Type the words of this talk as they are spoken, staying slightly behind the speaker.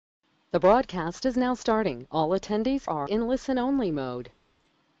The broadcast is now starting. All attendees are in listen-only mode.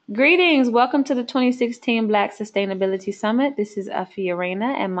 Greetings. Welcome to the 2016 Black Sustainability Summit. This is Afia Reina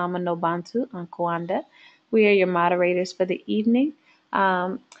and Mama Nobantu Kwanda. We are your moderators for the evening.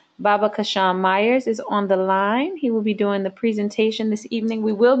 Baba Cashawn Myers is on the line. He will be doing the presentation this evening.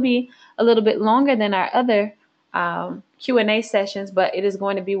 We will be a little bit longer than our other Q&A sessions, but it is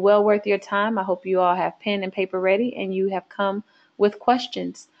going to be well worth your time. I hope you all have pen and paper ready and you have come with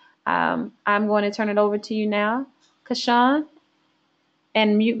questions. I'm going to turn it over to you now, Cashawn,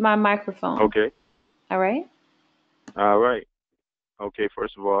 and mute my microphone. Okay. All right. All right. Okay.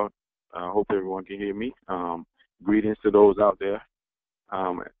 First of all, I hope everyone can hear me. Greetings to those out there.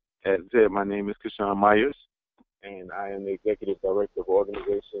 As I said, my name is Cashawn Myers, and I am the Executive Director of an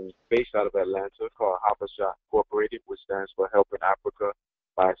organization based out of Atlanta called Habesha Incorporated, which stands for Helping Africa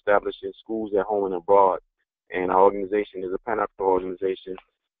by Establishing Schools at Home and Abroad. And our organization is a Pan-African organization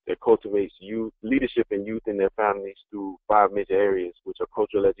that cultivates youth leadership in youth and their families through 5 major areas, which are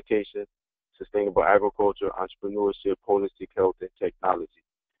cultural education, sustainable agriculture, entrepreneurship, holistic health, and technology.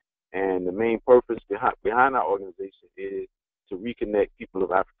 And the main purpose behind our organization is to reconnect people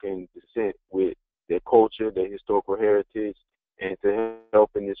of African descent with their culture, their historical heritage, and to help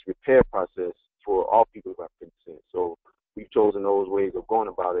in this repair process for all people of African descent. So we've chosen those ways of going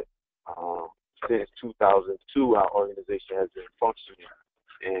about it. Since 2002, our organization has been functioning.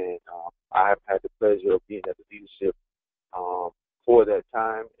 And I have had the pleasure of being at the leadership for that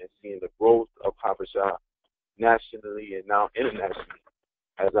time and seeing the growth of Habesha nationally and now internationally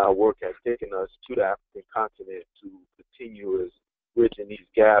as our work has taken us to the African continent to continue as bridging these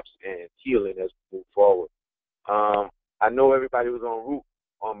gaps and healing as we move forward. I know everybody was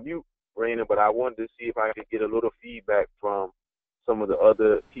on mute, Raina, but I wanted to see if I could get a little feedback from some of the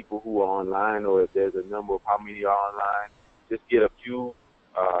other people who are online, or if there's a number of how many are online. Just get a few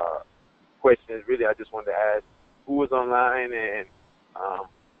questions. Really, I just wanted to ask who was online, and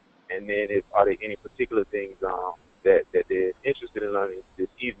then are there any particular things that they're interested in learning this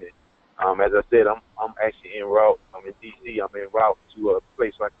evening. As I said, I'm actually en route. I'm in DC. I'm en route to a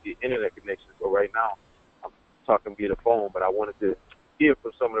place where I can get internet connection. So right now, I'm talking via the phone, but I wanted to hear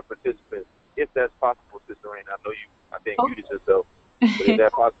from some of the participants, if that's possible, Sister Rain. I know I think muted yourself, but is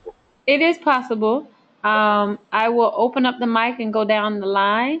that possible? It is possible. I will open up the mic and go down the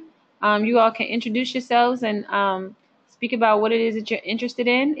line. You all can introduce yourselves and speak about what it is that you're interested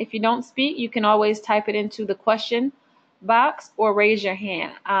in. If you don't speak, you can always type it into the question box or raise your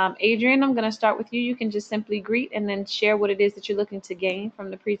hand. Adrian, I'm going to start with you. You can just simply greet and then share what it is that you're looking to gain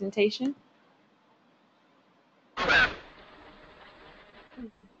from the presentation.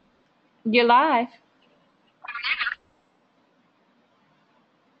 You're live.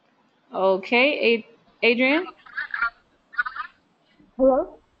 Okay, Adrian?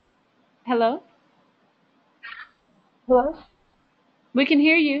 Hello? Hello? Hello? We can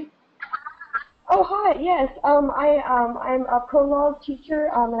hear you. Oh, hi, yes. I'm a prologue teacher,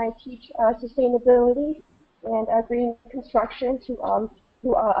 and I teach sustainability and green construction to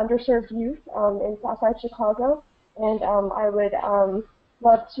underserved youth in Southside Chicago. And I would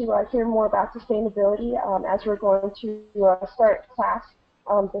love to hear more about sustainability as we're going to start class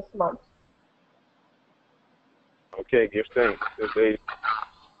this month. Okay, give thanks.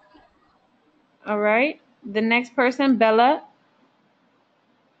 All right. The next person, Bella.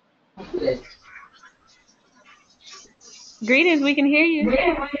 Greetings, we can hear you.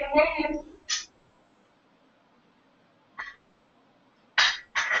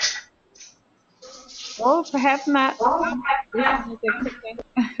 Oh, perhaps not.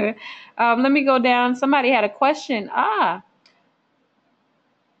 Let me go down. Somebody had a question.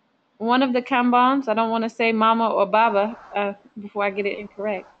 One of the Kambans. I don't want to say Mama or Baba before I get it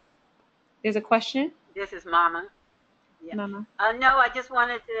incorrect. There's a question? This is Mama. Yeah. Mama. No, I just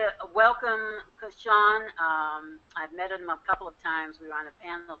wanted to welcome Cashawn. I've met him a couple of times. We were on a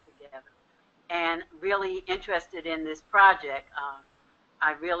panel together, and really interested in this project.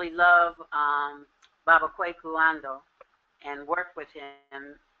 I really love Baba Kweku Ando and work with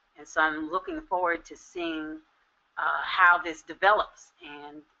him, and so I'm looking forward to seeing how this develops,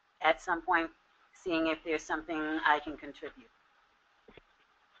 and at some point seeing if there's something I can contribute.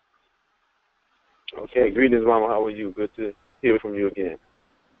 Okay, greetings, Mama. How are you? Good to hear from you again.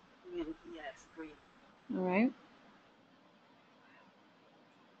 Yes, greetings. All right.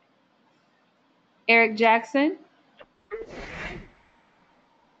 Eric Jackson.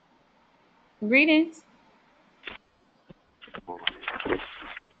 Greetings.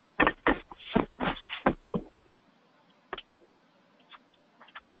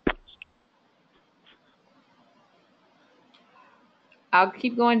 I'll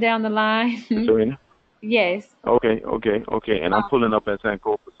keep going down the line. Serena? Yes. Okay. And I'm pulling up at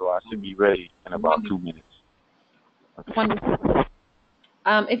Sankofa, so I should be ready in about Wonderful. 2 minutes. Okay. Wonderful.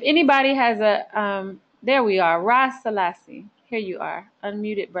 If anybody has a, there we are, Ras Selassie. Here you are,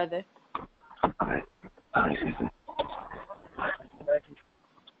 unmuted, brother. All right. All right, sister.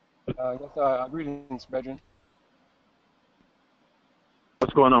 Yes, greetings, brethren.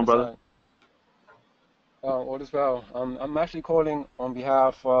 What's going on, Yes, brother? all is well. I'm actually calling on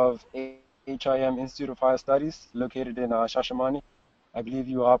behalf of HIM Institute of Higher Studies, located in Shashamani. I believe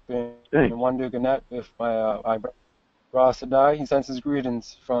you are up in Thanks. Wonder Gannett with my brother Sadai. He sends his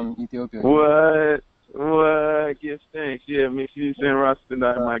greetings from Ethiopia. What? Give thanks. Yeah, make sure you send Ross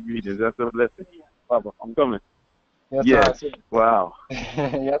tonight my greetings. That's a blessing. Papa, I'm coming. Yes, Yes. sir. Wow.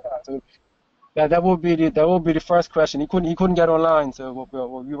 Yes, sir. So that will be the first question. He couldn't get online, so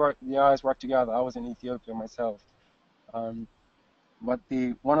the eyes work together. I was in Ethiopia myself. But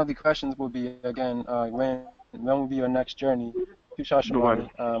one of the questions will be again, when will be your next journey to Shashamani?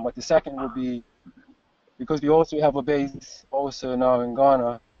 But the second will be, because we also have a base also now in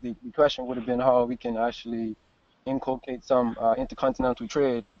Ghana, the question would have been how we can actually inculcate some intercontinental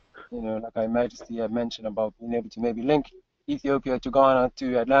trade. Like I Majesty had mentioned about being able to maybe link Ethiopia to Ghana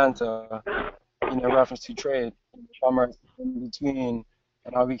to Atlanta, in reference to trade, commerce in between,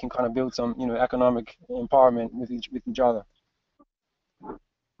 and how we can kind of build some, economic empowerment with each other.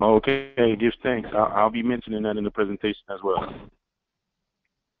 Okay, give thanks. I'll be mentioning that in the presentation as well.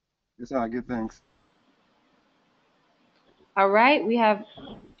 Yes, sir. Good, thanks. All right, we have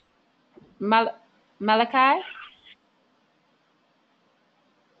Malachi.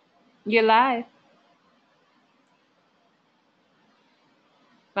 You're live.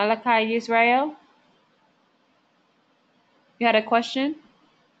 Malachi Israel, you had a question?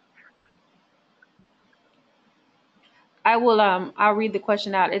 I'll read the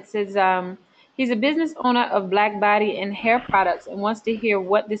question out. It says, he's a business owner of Black Body and Hair Products and wants to hear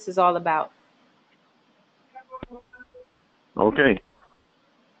what this is all about. Okay.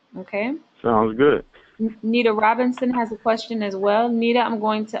 Okay. Sounds good. Nita Robinson has a question as well. Nita, I'm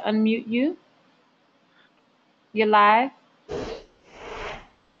going to unmute you. You're live.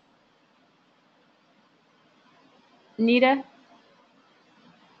 Nita.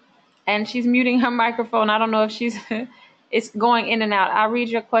 And she's muting her microphone. I don't know if she's, it's going in and out. I'll read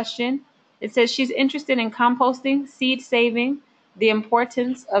your question. It says she's interested in composting, seed saving, the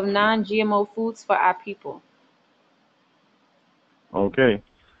importance of non-GMO foods for our people. Okay.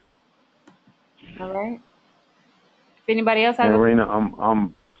 All right. If anybody else has and a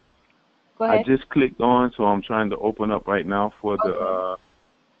Raina, go ahead. I just clicked on, so I'm trying to open up right now for the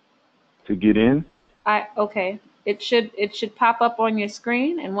to get in. Okay. It should pop up on your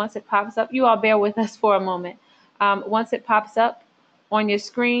screen, and once it pops up, you all bear with us for a moment. Once it pops up on your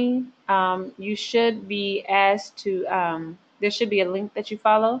screen, you should be asked to. There should be a link that you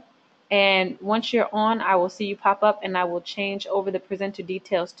follow, and once you're on, I will see you pop up, and I will change over the presenter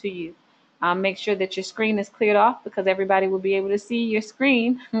details to you. Make sure that your screen is cleared off because everybody will be able to see your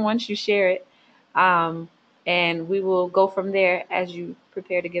screen once you share it. And we will go from there as you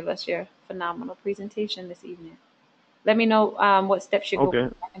prepare to give us your phenomenal presentation this evening. Let me know what steps you're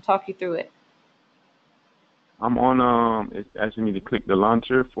going. I can talk you through it. I'm on, it's asking me to click the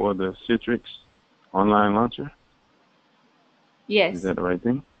launcher for the Citrix online launcher. Yes. Is that the right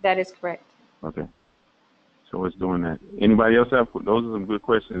thing? That is correct. Okay. So it's doing that. Anybody else have, those are some good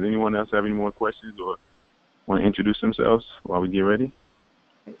questions. Anyone else have any more questions or want to introduce themselves while we get ready?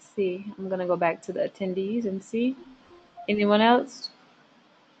 Let's see. I'm going to go back to the attendees and see. Anyone else?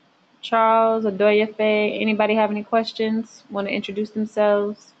 Charles, Adoya Faye, anybody have any questions? Want to introduce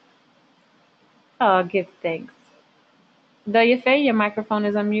themselves? Oh, give thanks. Adoya Faye, your microphone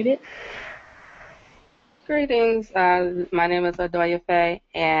is unmuted. Greetings. My name is Adoya Faye,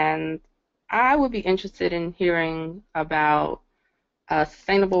 and I would be interested in hearing about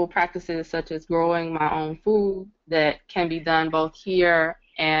sustainable practices such as growing my own food that can be done both here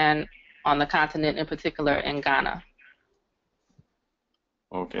and on the continent, in particular in Ghana.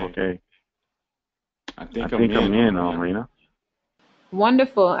 Okay. I think I'm in, Rena.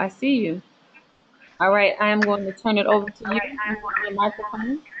 Wonderful. I see you. All right. I am going to turn it over to you. Your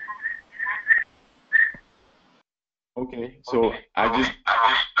microphone. Okay. So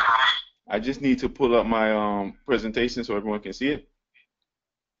I just need to pull up my presentation so everyone can see it.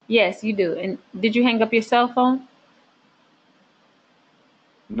 Yes, you do. And did you hang up your cell phone?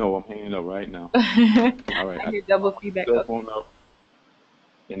 No, I'm hanging up right now. All right. I hear double feedback. Cell phone up,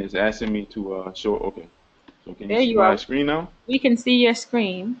 and it's asking me to show. Okay. So can There you see you my are. screen now? We can see your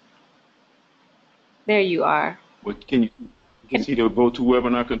screen. There you are. What can You see the go-to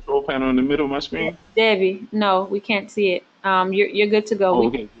webinar control panel in the middle of my screen? Debbie, no, we can't see it. You're good to go. Oh,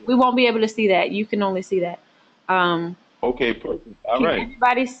 okay. We won't be able to see that. You can only see that. Um, Okay, perfect. All can right.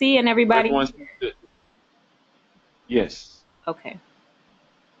 everybody see and everybody? Everyone sees it. Yes. Okay.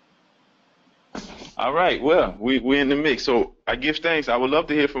 All right. Well, we're in the mix. So I give thanks. I would love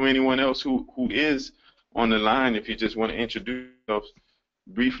to hear from anyone else who is on the line. If you just want to introduce yourself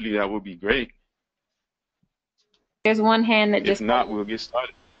briefly, that would be great. There's one hand that If just. not, we'll get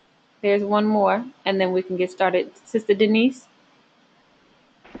started. There's one more, and then we can get started. Sister Denise.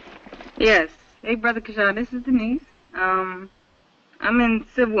 Yes. Hey, Brother Cashawn, this is Denise. I'm in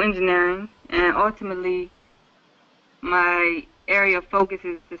civil engineering, and ultimately, my area of focus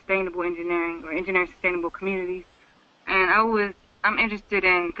is sustainable engineering or engineering sustainable communities. And I'm interested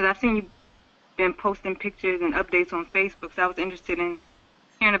in, because I've seen you been posting pictures and updates on Facebook, so I was interested in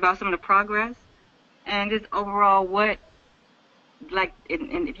hearing about some of the progress and just overall what, like,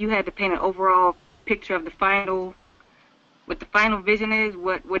 and if you had to paint an overall picture of what the final vision is,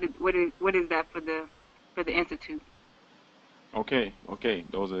 what is that for the institute? Okay.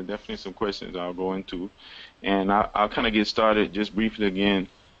 Those are definitely some questions I'll go into. And I'll kind of get started just briefly again,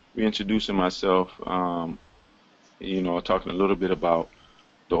 reintroducing myself, talking a little bit about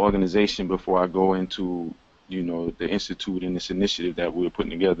the organization before I go into, the institute and this initiative that we're putting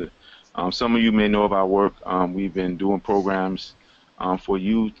together. Some of you may know of our work. We've been doing programs for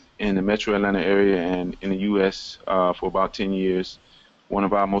youth in the metro Atlanta area and in the U.S. For about 10 years. One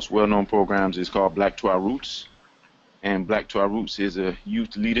of our most well-known programs is called Black to Our Roots. And Black to Our Roots is a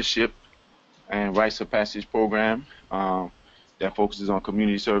youth leadership and rites of passage program that focuses on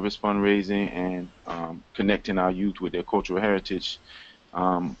community service, fundraising, and connecting our youth with their cultural heritage.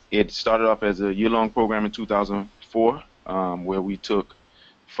 It started off as a year-long program in 2004, where we took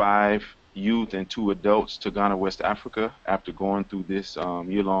 5 youth and 2 adults to Ghana, West Africa, after going through this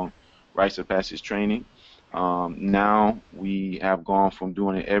year-long rites of passage training. Now we have gone from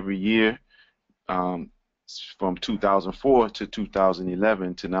doing it every year, from 2004 to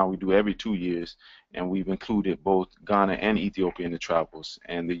 2011, to now we do every 2 years, and we've included both Ghana and Ethiopia in the travels.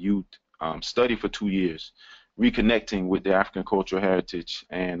 And the youth study for 2 years, reconnecting with their African cultural heritage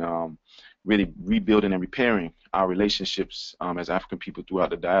and really rebuilding and repairing our relationships as African people throughout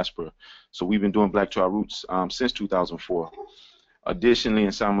the diaspora. So we've been doing Black to Our Roots since 2004. Additionally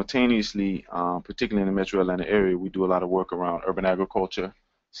and simultaneously, particularly in the metro Atlanta area, we do a lot of work around urban agriculture,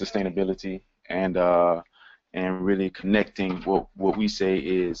 sustainability, and really connecting what we say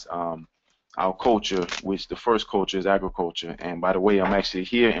is our culture, which the first culture is agriculture. And by the way, I'm actually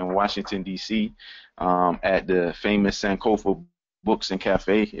here in Washington, D.C. At the famous Sankofa Books and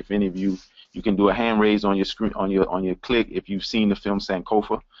Cafe. If any of you can do a hand raise on your screen, on your click, if you've seen the film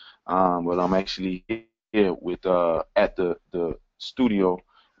Sankofa. Well, I'm actually here with at the studio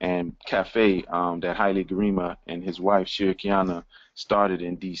and cafe that Haile Garima and his wife Shirikiana started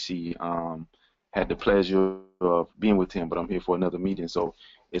in D.C. Had the pleasure of being with him, but I'm here for another meeting. So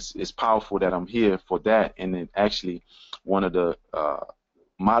it's powerful that I'm here for that. And then actually one of the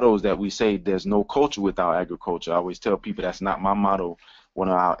mottos that we say, there's no culture without agriculture. I always tell people that's not my motto. One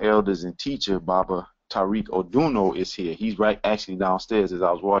of our elders and teacher, Baba Tariq Oduno, is here. He's right actually downstairs. As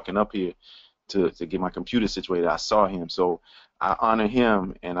I was walking up here to get my computer situated, I saw him. So I honor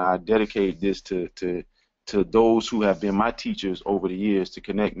him, and I dedicate this to those who have been my teachers over the years, to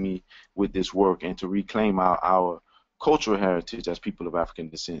connect me with this work and to reclaim our cultural heritage as people of African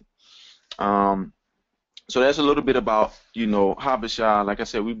descent. So that's a little bit about, Habesha. Like I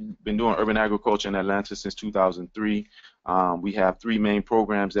said, we've been doing urban agriculture in Atlanta since 2003. We have 3 main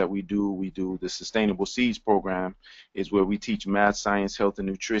programs that we do. We do the Sustainable Seeds program, is where we teach math, science, health, and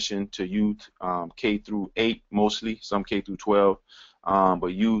nutrition to youth, K through 8 mostly, some K through 12. But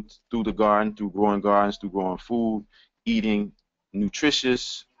youth through the garden, through growing gardens, through growing food, eating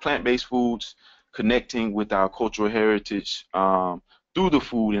nutritious plant-based foods, connecting with our cultural heritage through the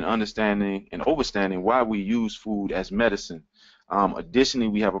food, and understanding and understanding why we use food as medicine. Additionally,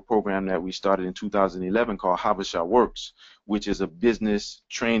 we have a program that we started in 2011 called Habesha Works, which is a business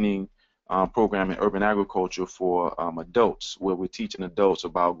training program in urban agriculture for adults, where we're teaching adults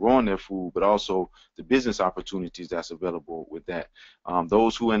about growing their food, but also the business opportunities that's available with that.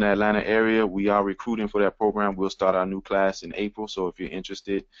 Those who are in the Atlanta area, we are recruiting for that program. We'll start our new class in April, so if you're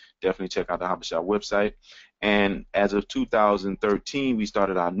interested, definitely check out the Habesha website. And as of 2013, we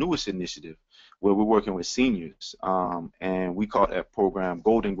started our newest initiative, where we're working with seniors, and we call that program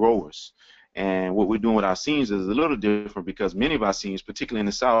Golden Growers. And what we're doing with our seniors is a little different, because many of our seniors, particularly in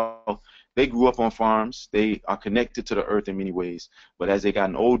the South, they grew up on farms. They are connected to the earth in many ways. But as they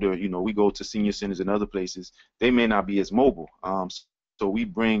gotten older, you know, we go to senior centers and other places. They may not be as mobile. So we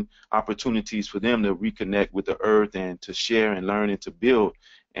bring opportunities for them to reconnect with the earth and to share and learn and to build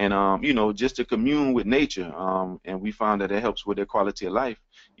and you know, just to commune with nature. And we found that it helps with their quality of life,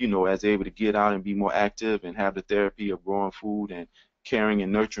 you know, as they're able to get out and be more active and have the therapy of growing food and caring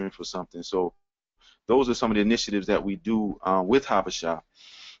and nurturing for something. So those are some of the initiatives that we do with Habesha.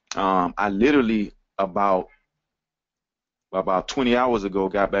 I literally about 20 hours ago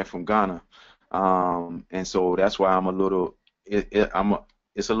got back from Ghana, and so that's why I'm a little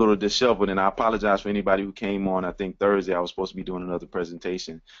it's a little disheveled, and I apologize for anybody who came on. I think Thursday I was supposed to be doing another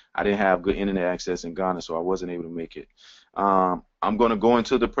presentation. I didn't have good internet access in Ghana, so I wasn't able to make it. I'm going to go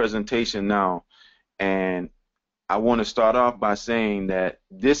into the presentation now, and I want to start off by saying that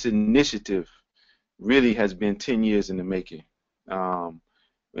this initiative really has been 10 years in the making. And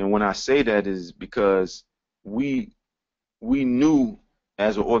when I say that is because we knew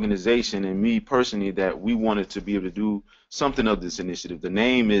as an organization and me personally that we wanted to be able to do something of this initiative. The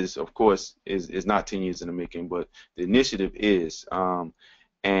name is, of course, is not 10 years in the making, but the initiative is.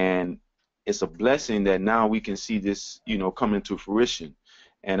 And it's a blessing that now we can see this, you know, come into fruition.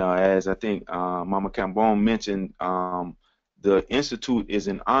 And as I think Mama Cambone mentioned, the Institute is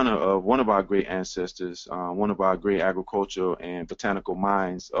in honor of one of our great ancestors, one of our great agricultural and botanical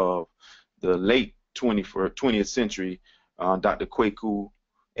minds of the late 20th century, Dr. Kwaku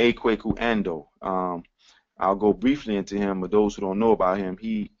Ando. I'll go briefly into him, but those who don't know about him,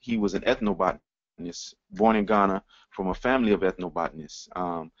 he was an ethnobotanist born in Ghana from a family of ethnobotanists,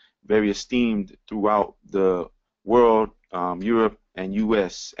 very esteemed throughout the world, Europe and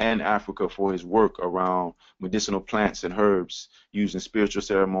U.S. and Africa for his work around medicinal plants and herbs used in spiritual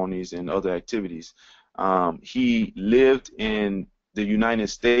ceremonies and other activities. He lived in the United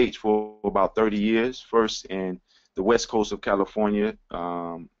States for about 30 years, first in the west coast of California,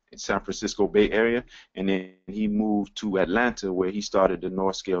 in San Francisco Bay Area, and then he moved to Atlanta where he started the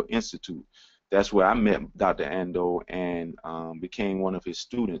North Scale Institute. That's where I met Dr. Ando and became one of his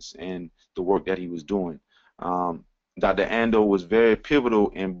students in the work that he was doing. Dr. Ando was very pivotal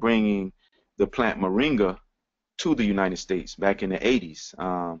in bringing the plant moringa to the United States back in the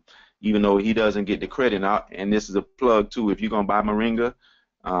 80s. Even though he doesn't get the credit, and this is a plug too, if you're going to buy moringa,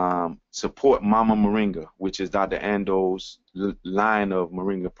 support Mama Moringa, which is Dr. Ando's line of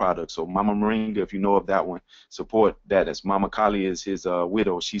moringa products. So Mama Moringa, if you know of that one, support that. As Mama Kali is his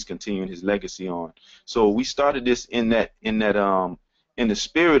widow, she's continuing his legacy on. So we started this in the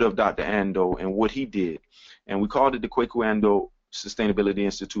spirit of Dr. Ando and what he did, and we called it the Kwaku Ando Sustainability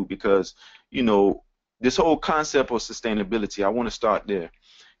Institute because, you know, this whole concept of sustainability, I want to start there.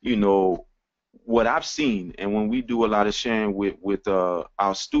 You know, what I've seen, and when we do a lot of sharing with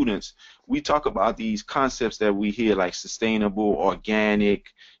our students, we talk about these concepts that we hear like sustainable, organic,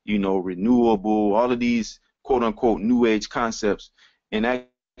 you know, renewable, all of these quote unquote new age concepts. In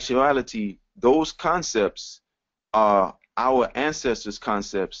actuality, those concepts are our ancestors'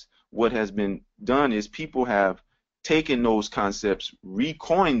 concepts. What has been done is people have taken those concepts,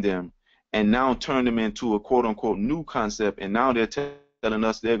 recoined them, and now turned them into a quote unquote new concept, and now they're telling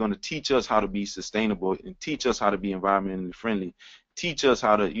us they're going to teach us how to be sustainable and teach us how to be environmentally friendly, teach us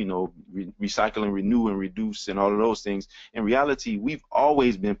how to, you know, recycle and renew and reduce and all of those things. In reality, we've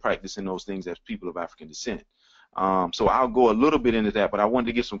always been practicing those things as people of African descent. So I'll go a little bit into that, but I wanted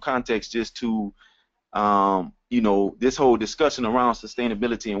to give some context just to, you know, this whole discussion around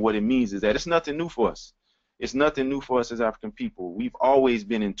sustainability and what it means is that it's nothing new for us. It's nothing new for us as African people. We've always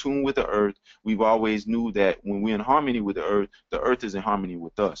been in tune with the earth. We've always knew that when we're in harmony with the earth is in harmony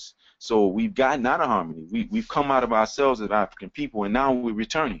with us. So we've gotten out of harmony. We've come out of ourselves as African people, and now we're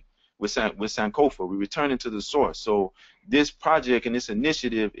returning with Sankofa. We're returning to the source. So this project and this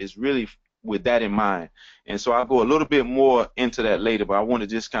initiative is really with that in mind. And so I'll go a little bit more into that later, but I want to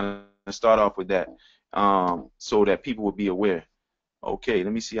just kind of start off with that so that people will be aware. Okay,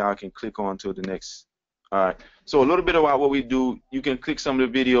 let me see how I can click on to the next. All right, so a little bit about what we do. You can click some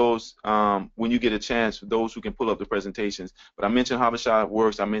of the videos when you get a chance for those who can pull up the presentations. But I mentioned Habesha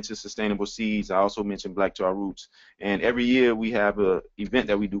Works, I mentioned Sustainable Seeds, I also mentioned Black to Our Roots. And every year we have an event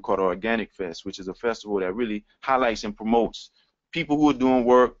that we do called Organic Fest, which is a festival that really highlights and promotes people who are doing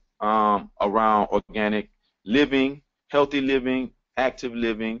work around organic living, healthy living, active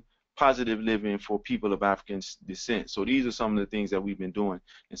living, positive living for people of African descent. So these are some of the things that we've been doing.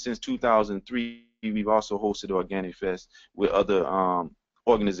 And since 2003, we've also hosted Organic Fest with other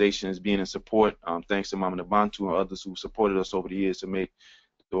organizations being in support, thanks to Mama Nabantu and others who supported us over the years to make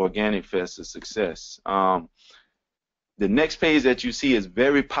the Organic Fest a success. The next page that you see is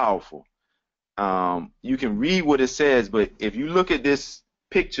very powerful. you can read what it says, but if you look at this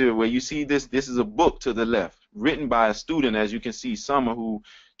picture where you see this, this is a book to the left, written by a student, as you can see, Summer, who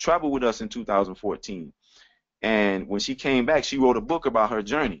traveled with us in 2014. And when she came back, she wrote a book about her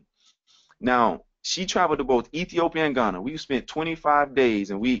journey. Now, she traveled to both Ethiopia and Ghana. We spent 25 days,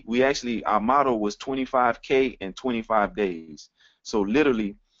 and we actually, our motto was 25K in 25 days. So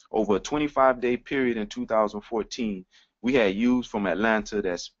literally, over a 25-day period in 2014, we had youth from Atlanta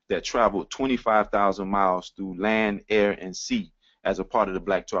that traveled 25,000 miles through land, air, and sea as a part of the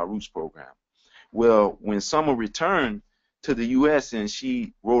Black to Our Roots program. Well, when Summer returned to the U.S. and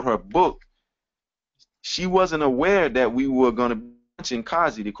she wrote her book, she wasn't aware that we were going to be launching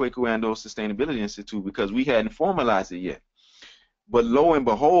KAZI, the Kwakwando Sustainability Institute, because we hadn't formalized it yet. But lo and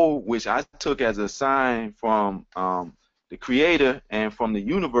behold, which I took as a sign from the creator and from the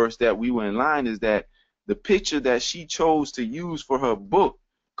universe that we were in line, is that the picture that she chose to use for her book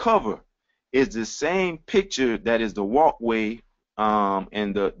cover is the same picture that is the walkway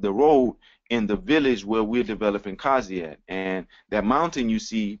and the road in the village where we're developing KAZI at. And that mountain you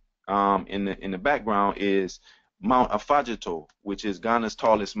see in the background is Mount Afajato, which is Ghana's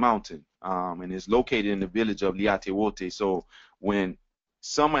tallest mountain, and is located in the village of Liatewote. So when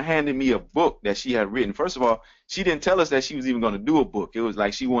Summer handed me a book that she had written, first of all, she didn't tell us that she was even going to do a book. It was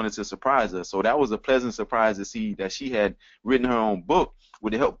like she wanted to surprise us. So that was a pleasant surprise to see that she had written her own book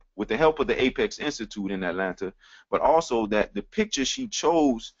with the help of the Apex Institute in Atlanta, but also that the picture she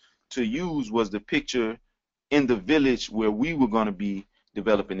chose to use was the picture in the village where we were going to be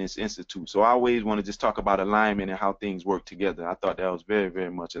developing this institute. So I always want to just talk about alignment and how things work together. I thought that was very,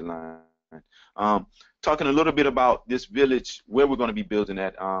 very much aligned. Talking a little bit about this village, where we're going to be building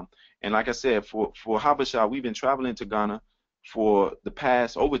at. And like I said, for Habesha, we've been traveling to Ghana for the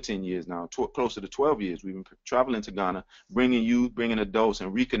past over 10 years now, closer to 12 years. We've been traveling to Ghana, bringing youth, bringing adults,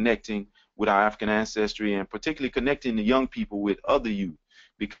 and reconnecting with our African ancestry, and particularly connecting the young people with other youth,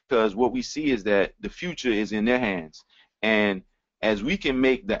 because what we see is that the future is in their hands. And as we can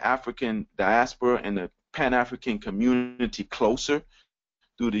make the African diaspora and the Pan-African community closer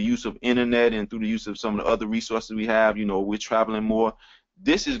through the use of internet and through the use of some of the other resources we have, you know, we're traveling more,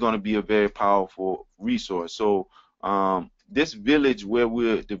 this is going to be a very powerful resource. So this village where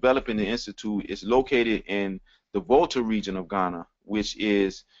we're developing the institute is located in the Volta region of Ghana, which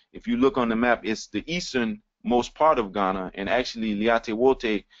is, if you look on the map, it's the easternmost part of Ghana, and actually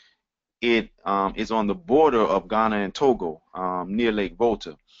Liatewote, it is on the border of Ghana and Togo, near Lake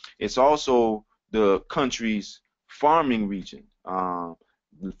Volta. It's also the country's farming region.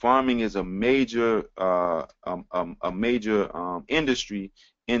 Farming is a major industry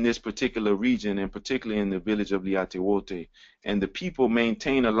in this particular region, and particularly in the village of Liatewote. And the people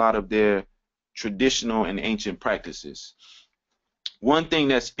maintain a lot of their traditional and ancient practices. One thing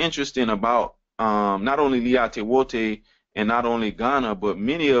that's interesting about not only Liatewote and not only Ghana, but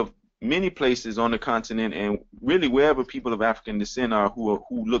many places on the continent, and really wherever people of African descent are who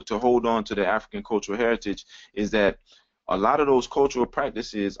look to hold on to their African cultural heritage, is that a lot of those cultural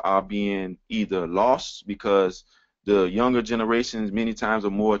practices are being either lost because the younger generations many times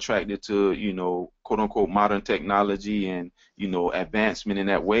are more attracted to, you know, quote unquote modern technology and, you know, advancement in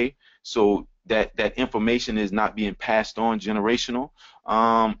that way. So that information is not being passed on generational.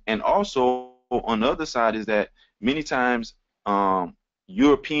 And also on the other side is that many times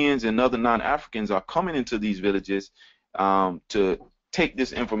Europeans and other non-Africans are coming into these villages to take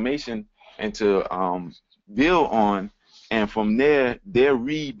this information and to build on, and from there they're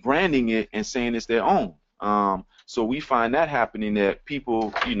rebranding it and saying it's their own. So we find that happening, that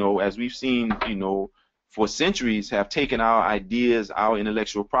people, you know, as we've seen, you know, for centuries have taken our ideas, our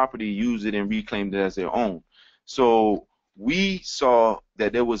intellectual property, used it and reclaimed it as their own. So we saw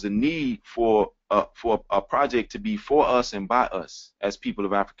that there was a need for a project to be for us and by us as people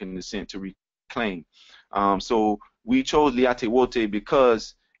of African descent to reclaim. So we chose Liatewote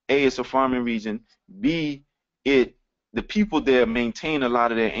because A, it's a farming region, B, the people there maintain a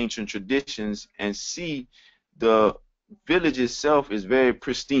lot of their ancient traditions, and C, the village itself is very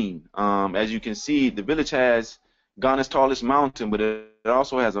pristine. As you can see, the village has Ghana's tallest mountain, but it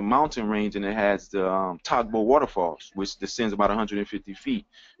also has a mountain range, and it has the Tagbo waterfalls, which descends about 150 feet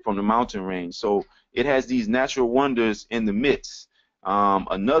from the mountain range. So it has these natural wonders in the midst.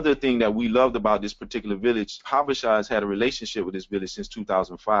 Another thing that we loved about this particular village, Habesha has had a relationship with this village since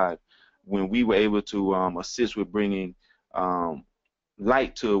 2005, when we were able to assist with bringing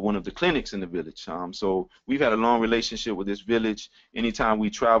light to one of the clinics in the village. So we've had a long relationship with this village. Anytime we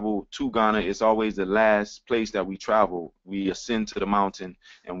travel to Ghana, it's always the last place that we travel. We ascend to the mountain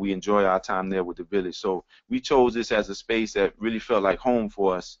and we enjoy our time there with the village. So we chose this as a space that really felt like home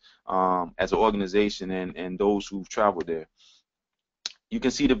for us as an organization and those who've traveled there. You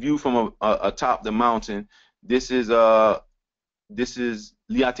can see the view from atop the mountain. This is Liate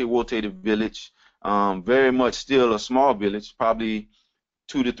Wote, the village. Very much still a small village, probably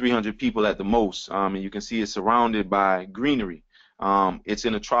 200 to 300 people at the most, and you can see it's surrounded by greenery. It's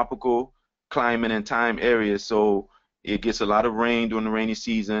in a tropical climate and time area, so it gets a lot of rain during the rainy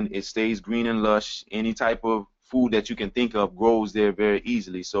season. It stays green and lush. Any type of food that you can think of grows there very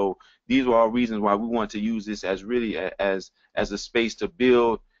easily. So these are all reasons why we want to use this as really as a space to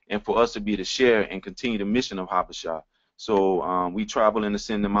build and for us to be able to share and continue the mission of Habesha. So we travel and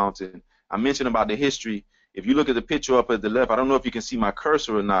ascend the mountain. I mentioned about the history. If you look at the picture up at the left, I don't know if you can see my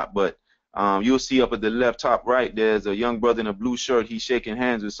cursor or not, but you'll see up at the left top right, there's a young brother in a blue shirt. He's shaking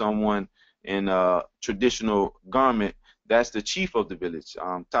hands with someone in a traditional garment. That's the chief of the village,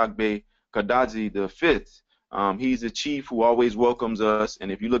 Tagbe Kadazi the fifth. He's the chief who always welcomes us.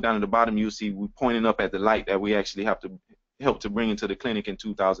 And if you look down at the bottom, you'll see we're pointing up at the light that we actually have to help to bring into the clinic in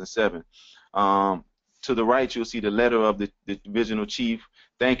 2007. To the right, you'll see the letter of the divisional chief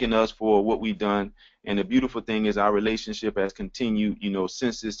thanking us for what we've done. And the beautiful thing is our relationship has continued,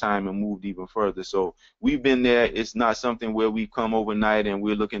 since this time and moved even further. So we've been there. It's not something where we come overnight and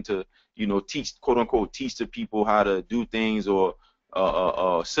we're looking to, teach, quote unquote, teach the people how to do things or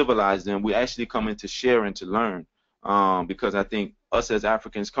civilize them. We're actually coming to share and to learn. Because I think us as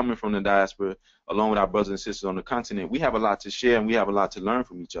Africans coming from the diaspora, along with our brothers and sisters on the continent, we have a lot to share and we have a lot to learn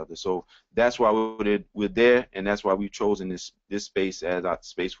from each other. So that's why we're there, and that's why we've chosen this space as our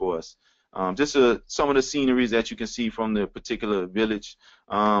space for us. Just some of the sceneries that you can see from the particular village.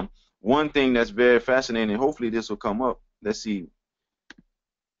 One thing that's very fascinating, hopefully this will come up. Let's see.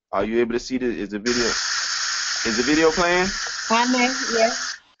 Are you able to see this? Is the video playing?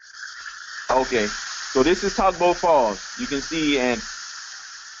 Yes. Okay. So this is Tagbo Falls. You can see and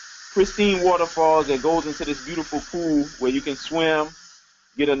pristine waterfalls that goes into this beautiful pool where you can swim,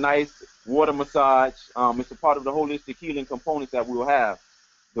 get a nice water massage. It's a part of the holistic healing components that we'll have.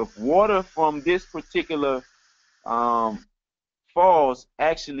 The water from this particular falls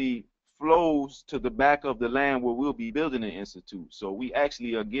actually flows to the back of the land where we'll be building an institute. So we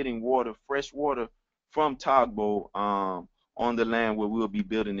actually are getting water, fresh water from Tagbo on the land where we'll be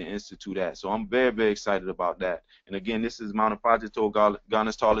building the institute at. So I'm very, very excited about that. And again, this is Mount Apajato,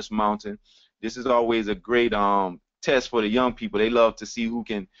 Ghana's tallest mountain. This is always a great test for the young people. They love to see who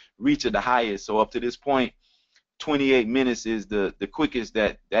can reach at the highest. So up to this point, 28 minutes is the quickest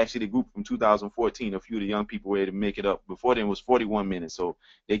that actually the group from 2014, a few of the young people were able to make it up. Before then it was 41 minutes. So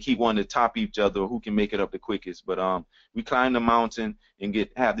they keep wanting to top each other, who can make it up the quickest. But we climb the mountain and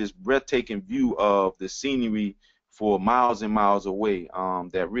have this breathtaking view of the scenery for miles and miles away.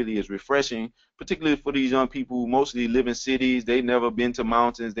 That really is refreshing, particularly for these young people who mostly live in cities. They've never been to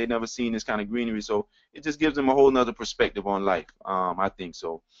mountains. They've never seen this kind of greenery. So it just gives them a whole nother perspective on life, I think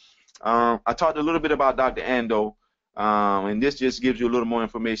so. I talked a little bit about Dr. Ando, and this just gives you a little more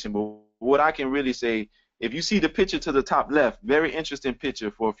information. But what I can really say, if you see the picture to the top left, very interesting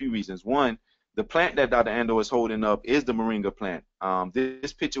picture for a few reasons. One, the plant that Dr. Ando is holding up is the moringa plant.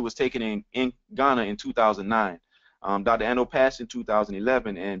 This picture was taken in Ghana in 2009. Dr. Ando passed in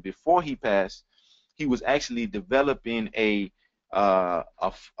 2011, and before he passed, he was actually developing a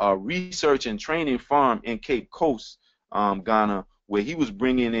research and training farm in Cape Coast, Ghana, where he was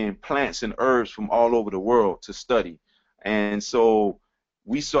bringing in plants and herbs from all over the world to study. And so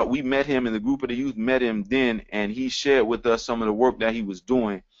we met him, and the group of the youth met him then, and he shared with us some of the work that he was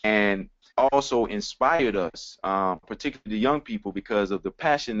doing, and also inspired us, particularly the young people, because of the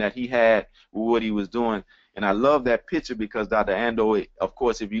passion that he had with what he was doing. And I love that picture because Dr. Ando, of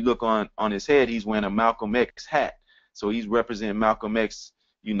course, if you look on his head, he's wearing a Malcolm X hat. So he's representing Malcolm X,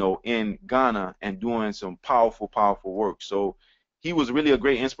 in Ghana and doing some powerful, powerful work. So he was really a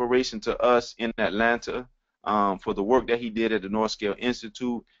great inspiration to us in Atlanta for the work that he did at the North Scale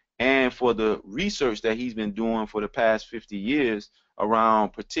Institute and for the research that he's been doing for the past 50 years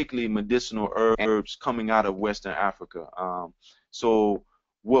around particularly medicinal herbs coming out of Western Africa. So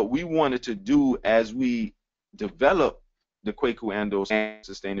what we wanted to do as we developed the Kwaku Ando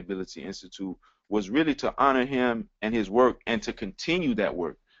Sustainability Institute was really to honor him and his work and to continue that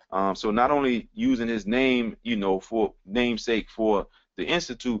work. So not only using his name, for namesake for the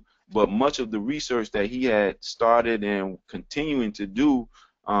Institute, but much of the research that he had started and continuing to do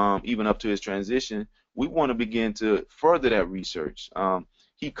even up to his transition, we want to begin to further that research.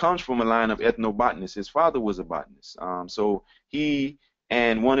 He comes from a line of ethnobotanists. His father was a botanist. So he,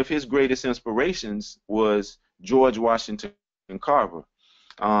 and one of his greatest inspirations was George Washington Carver.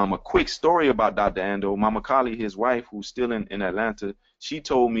 A quick story about Dr. Ando. Mama Kali, his wife, who's still in Atlanta, she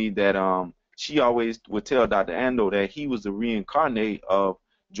told me that she always would tell Dr. Ando that he was the reincarnate of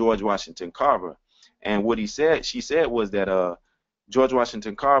George Washington Carver. And what she said was that George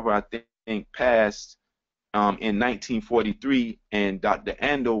Washington Carver, I think, passed in 1943, and Dr.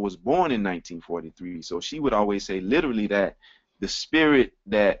 Ando was born in 1943. So she would always say literally that the spirit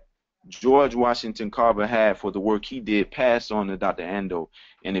that George Washington Carver had for the work he did passed on to Dr. Ando.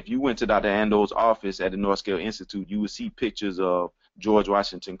 And if you went to Dr. Ando's office at the North Scale Institute, you would see pictures of George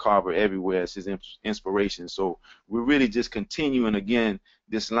Washington Carver everywhere as his inspiration. So we're really just continuing, again,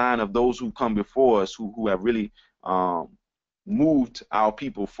 this line of those who come before us who have really moved our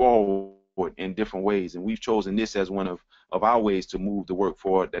people forward in different ways. And we've chosen this as one of our ways to move the work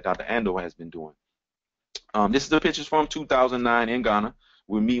forward that Dr. Ando has been doing. This is the pictures from 2009 in Ghana.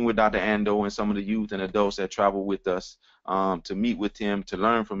 We're meeting with Dr. Ando and some of the youth and adults that travel with us to meet with him, to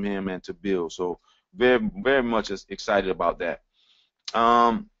learn from him, and to build. So very, very much excited about that.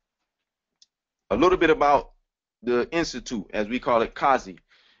 A little bit about the Institute, as we call it, CASI.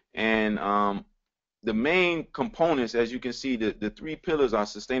 And the main components, as you can see, the three pillars are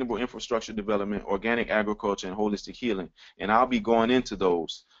sustainable infrastructure development, organic agriculture, and holistic healing. And I'll be going into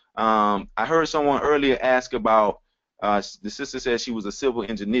those. I heard someone earlier ask about, the sister said she was a civil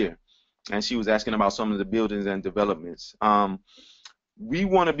engineer, and she was asking about some of the buildings and developments. We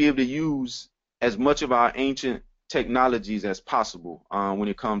want to be able to use as much of our ancient technologies as possible when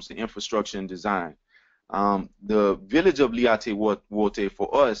it comes to infrastructure and design. The village of Liate Wote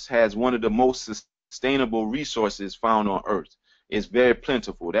for us has one of the most sustainable resources found on earth. It's very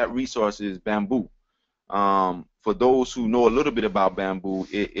plentiful. That resource is bamboo. For those who know a little bit about bamboo,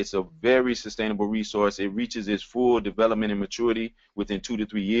 it's a very sustainable resource. It reaches its full development and maturity within 2 to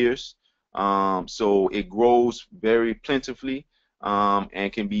 3 years. So it grows very plentifully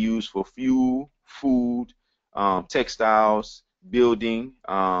and can be used for fuel, food, textiles, building,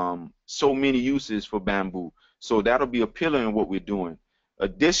 so many uses for bamboo. So that'll be a pillar in what we're doing.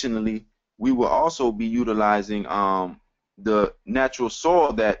 Additionally, we will also be utilizing the natural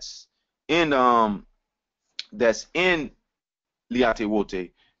soil that's in Liate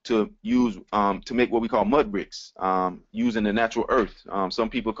Wote to use to make what we call mud bricks, using the natural earth. Some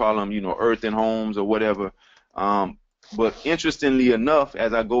people call them, earth in homes or whatever. But interestingly enough,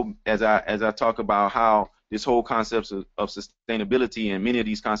 as I talk about how this whole concept of sustainability and many of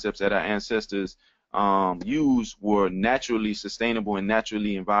these concepts that our ancestors used were naturally sustainable and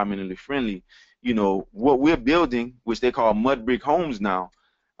naturally environmentally friendly. What we're building, which they call mud brick homes now,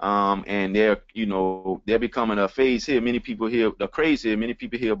 and they're becoming a phase here. Many people hear the craze here. Many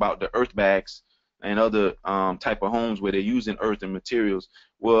people hear about the earth bags and other type of homes where they're using earth and materials.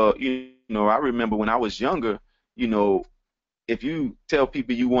 Well, I remember when I was younger, if you tell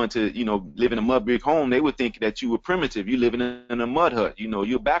people you want to, live in a mud brick home, they would think that you were primitive. You living in a mud hut.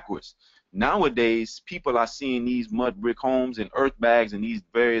 You're backwards. Nowadays, people are seeing these mud brick homes and earth bags and these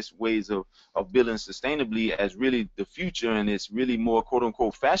various ways of building sustainably as really the future, and it's really more quote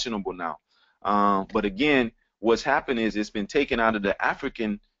unquote fashionable now. But again, what's happened is it's been taken out of the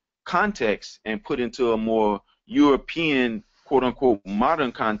African context and put into a more European quote unquote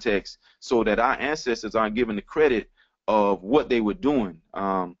modern context, so that our ancestors aren't given the credit of what they were doing.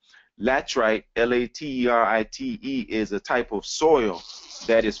 Laterite, Laterite, is a type of soil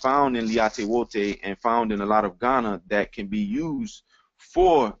that is found in Liate Wote and found in a lot of Ghana that can be used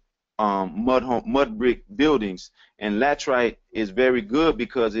for mud brick buildings. And laterite is very good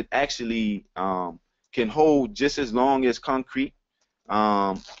because it actually can hold just as long as concrete,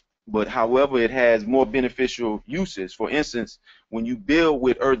 but however, it has more beneficial uses. For instance, when you build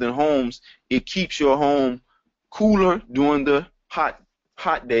with earthen homes, it keeps your home cooler during the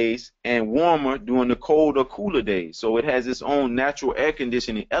hot days and warmer during the cold or cooler days. So it has its own natural air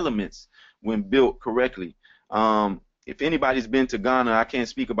conditioning elements when built correctly. If anybody's been to Ghana, I can't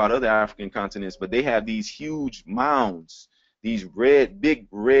speak about other African continents, but they have these huge mounds, these big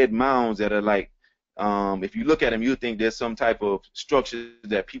red mounds that are like, if you look at them, you think there's some type of structure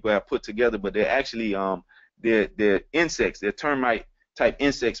that people have put together, but they're actually they're insects, they're termite type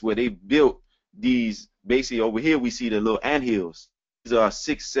insects, where they built these. Basically, over here we see the little anthills. These are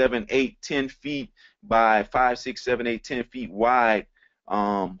 6, 7, 8, 10 feet by 5, 6, 7, 8, 10 feet wide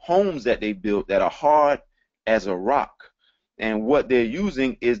homes that they built that are hard as a rock. And what they're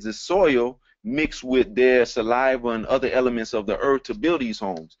using is the soil mixed with their saliva and other elements of the earth to build these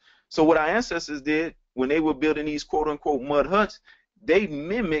homes. So what our ancestors did when they were building these quote-unquote mud huts, they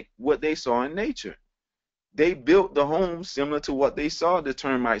mimicked what they saw in nature. They built the homes similar to what they saw the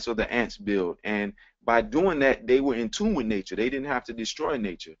termites or the ants build. And by doing that, they were in tune with nature. They didn't have to destroy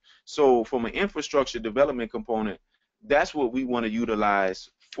nature. So from an infrastructure development component, that's what we want to utilize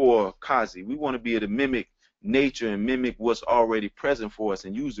for Kazi. We want to be able to mimic nature and mimic what's already present for us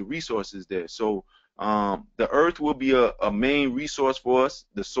and use the resources there. So the earth will be a main resource for us,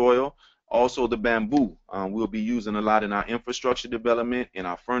 the soil, also the bamboo. We'll be using a lot in our infrastructure development, in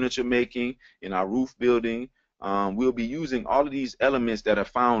our furniture making, in our roof building. We'll be using all of these elements that are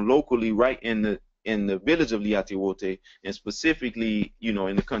found locally right in the village of Liatewote, and specifically, you know,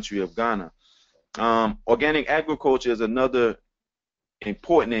 in the country of Ghana. Organic agriculture is another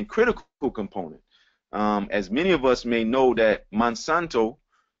important and critical component. As many of us may know that Monsanto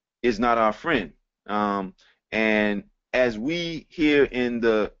is not our friend. And as we here in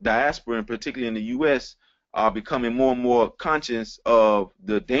the diaspora, and particularly in the U.S., are becoming more and more conscious of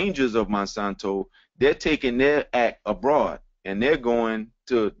the dangers of Monsanto, they're taking their act abroad, and they're going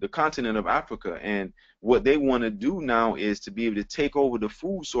to the continent of Africa. And what they want to do now is to be able to take over the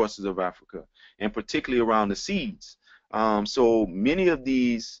food sources of Africa, and particularly around the seeds. So many of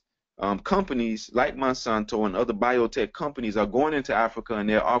these companies like Monsanto and other biotech companies are going into Africa, and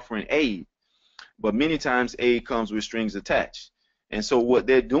they're offering aid. But many times aid comes with strings attached. And so what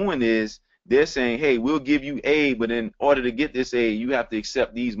they're doing is they're saying, hey, we'll give you aid, but in order to get this aid, you have to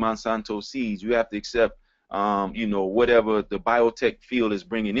accept these Monsanto seeds. You have to accept, you know, whatever the biotech field is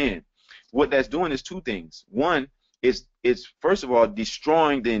bringing in. What that's doing is two things. One, it's first of all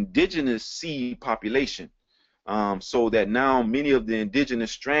destroying the indigenous seed population, so that now many of the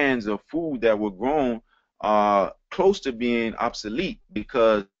indigenous strands of food that were grown are close to being obsolete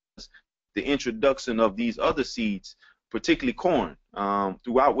because the introduction of these other seeds, particularly corn.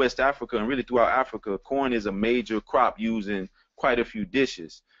 Throughout West Africa and really throughout Africa, corn is a major crop used in quite a few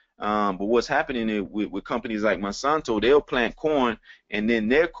dishes. But what's happening with companies like Monsanto, they'll plant corn, and then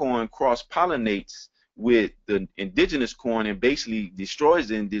their corn cross-pollinates with the indigenous corn and basically destroys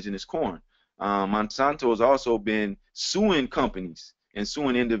the indigenous corn. Monsanto has also been suing companies and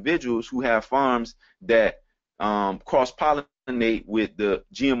suing individuals who have farms that cross-pollinate with the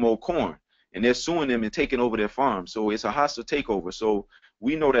GMO corn, and they're suing them and taking over their farms. So it's a hostile takeover. So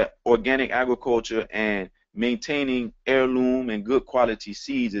we know that organic agriculture and maintaining heirloom and good quality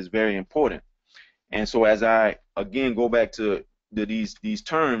seeds is very important. And so as I again go back to these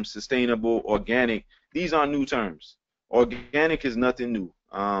terms, sustainable, organic, these are new terms. Organic is nothing new.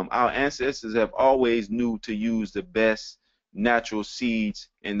 Our ancestors have always knew to use the best natural seeds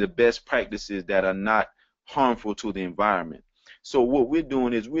and the best practices that are not harmful to the environment. So what we're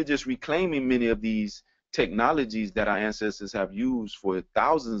doing is we're just reclaiming many of these technologies that our ancestors have used for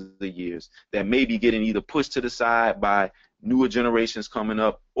thousands of years that may be getting either pushed to the side by newer generations coming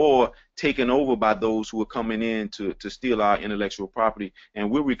up or taken over by those who are coming in to steal our intellectual property,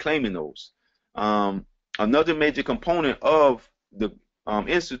 and we're reclaiming those. Another major component of the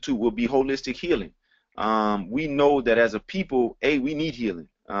Institute will be holistic healing. We know that as a people, we need healing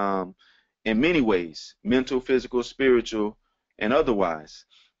in many ways, mental, physical, spiritual, and otherwise.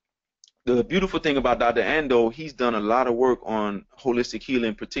 The beautiful thing about Dr. Ando, he's done a lot of work on holistic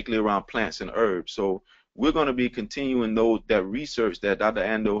healing, particularly around plants and herbs. So we're going to be continuing that research that Dr.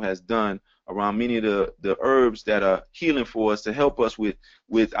 Ando has done around many of the herbs that are healing for us to help us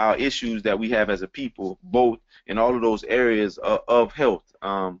with our issues that we have as a people, both in all of those areas of health.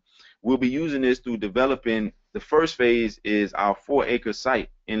 We'll be using this through developing, the first phase is our 4-acre site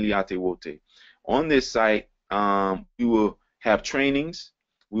in Liatewote. On this site, we will have trainings,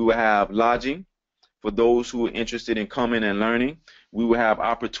 we will have lodging for those who are interested in coming and learning. We will have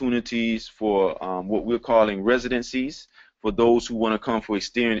opportunities for what we're calling residencies for those who want to come for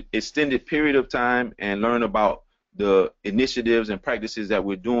extended period of time and learn about the initiatives and practices that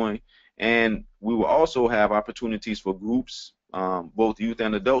we're doing. And we will also have opportunities for groups, both youth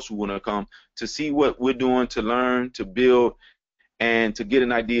and adults who want to come to see what we're doing, to learn, to build, and to get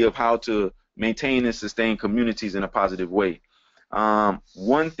an idea of how to maintain and sustain communities in a positive way.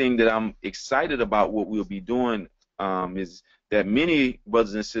 One thing that I'm excited about what we'll be doing is that many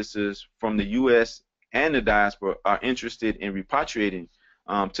brothers and sisters from the U.S. and the diaspora are interested in repatriating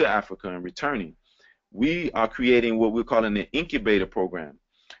to Africa and returning. We are creating what we're calling an incubator program,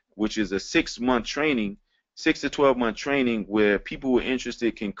 which is a 6-month training, 6 to 12-month training where people who are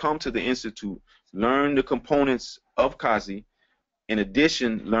interested can come to the Institute, learn the components of Kazi, in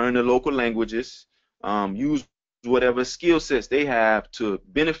addition, learn the local languages, use whatever skill sets they have to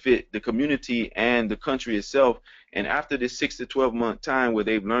benefit the community and the country itself. And after this 6 to 12-month time where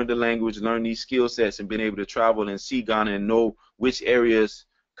they've learned the language, learned these skill sets, and been able to travel and see Ghana and know which areas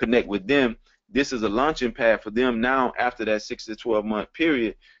connect with them, this is a launching pad for them now after that 6 to 12-month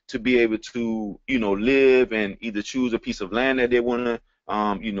period to be able to, live and either choose a piece of land that they want to,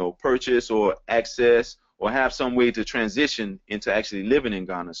 purchase or access, or have some way to transition into actually living in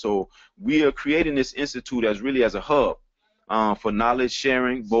Ghana. So we are creating this institute as really as a hub for knowledge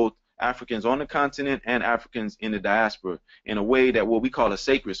sharing, both Africans on the continent and Africans in the diaspora, in a way that what we call a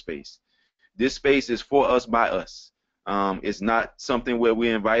sacred space. This space is for us by us. It's not something where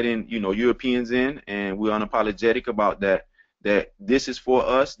we're inviting, Europeans in, and we're unapologetic about that. That this is for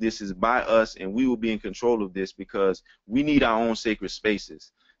us, this is by us, and we will be in control of this because we need our own sacred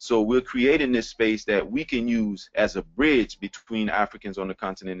spaces. So we're creating this space that we can use as a bridge between Africans on the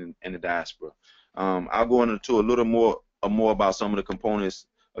continent and the diaspora. I'll go into a little more about some of the components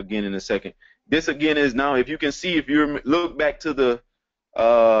again in a second. This again is now, if you can see, if you look back to the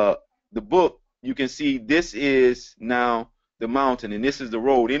book, you can see this is now the mountain and this is the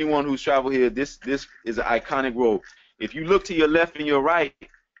road. Anyone who's traveled here, this is an iconic road. If you look to your left and your right,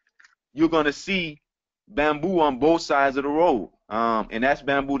 you're going to see bamboo on both sides of the road. And that's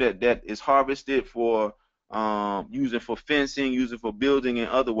bamboo that is harvested for using for fencing, using for building and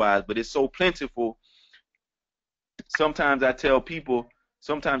otherwise, but it's so plentiful. Sometimes I tell people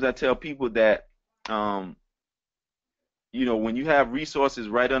that when you have resources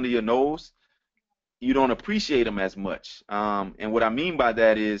right under your nose, you don't appreciate them as much. And what I mean by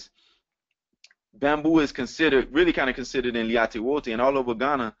that is bamboo is really kind of considered in Liate Wote and all over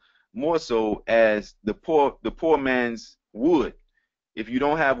Ghana more so as the poor man's wood. If you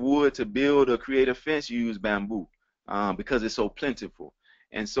don't have wood to build or create a fence, you use bamboo because it's so plentiful.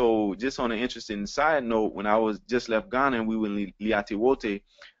 And so, just on an interesting side note, when I was just left Ghana and we were in Liate Wote,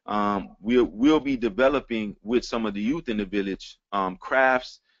 we'll be developing with some of the youth in the village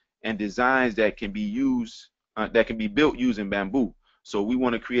crafts and designs that can be used, that can be built using bamboo. So we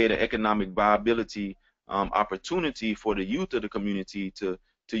want to create an economic viability opportunity for the youth of the community to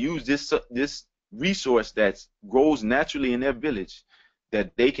use this resource that grows naturally in their village,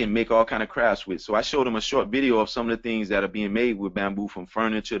 that they can make all kind of crafts with. So I showed them a short video of some of the things that are being made with bamboo, from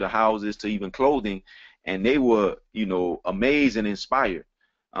furniture to houses to even clothing, and they were, amazed and inspired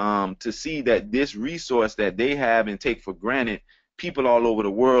to see that this resource that they have and take for granted, people all over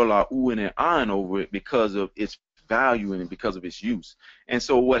the world are oohing and ahhing over it because of its value and because of its use. And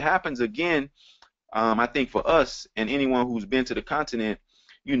so what happens again, I think for us and anyone who's been to the continent,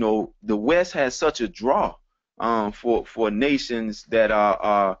 the West has such a draw for nations that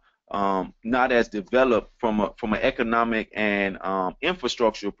are not as developed from an economic and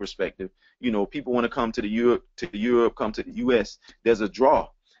infrastructural perspective. People want to come to Europe, come to the U.S. There's a draw,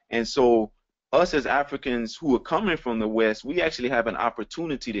 and so us as Africans who are coming from the West, we actually have an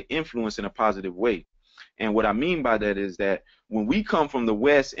opportunity to influence in a positive way. And what I mean by that is that when we come from the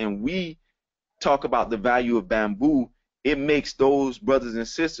West and we talk about the value of bamboo, it makes those brothers and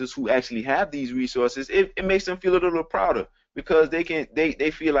sisters who actually have these resources, it makes them feel a little prouder, because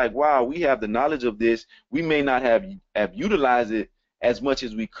they feel like, wow, we have the knowledge of this. We may not have utilized it as much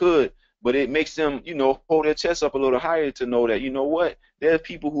as we could, but it makes them, hold their chest up a little higher to know that, what, there are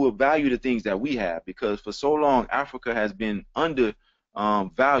people who value the things that we have, because for so long Africa has been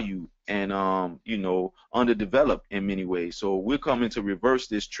valued and underdeveloped in many ways. So we're coming to reverse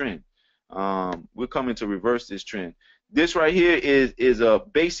this trend. This right here is a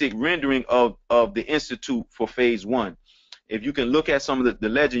basic rendering of the Institute for Phase 1. If you can look at some of the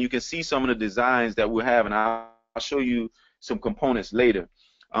legend, you can see some of the designs that we'll have, and I'll show you some components later.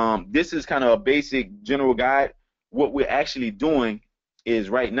 This is kind of a basic general guide. What we're actually doing is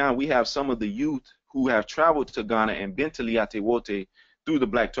right now we have some of the youth who have traveled to Ghana and been to Liate Wote through the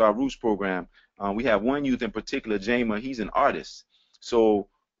Black to Our Roots program. We have one youth in particular, Jama. He's an artist. So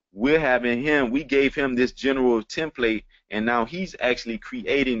we're having him, we gave him this general template, and now he's actually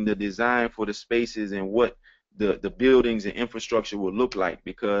creating the design for the spaces and what the buildings and infrastructure will look like,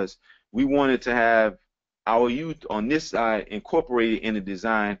 because we wanted to have our youth on this side incorporated in the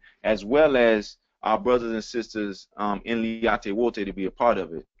design, as well as our brothers and sisters in Liate Wote to be a part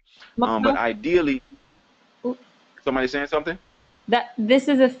of it. But ideally, somebody saying something? This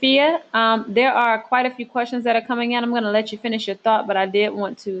is Afia. There are quite a few questions that are coming in. I'm going to let you finish your thought, but I did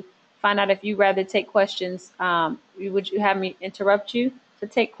want to find out if you'd rather take questions. Would you have me interrupt you to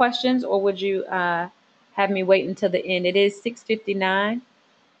take questions, or would you have me wait until the end? It is 6:59.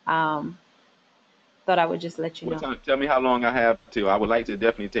 thought I would just let you What know. time? Tell me how long I have till. I would like to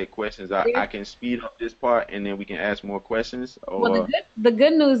definitely take questions. I There's, can speed up this part and then we can ask more questions. well, Or the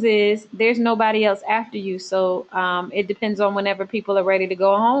good news is there's nobody else after you, so it depends on whenever people are ready to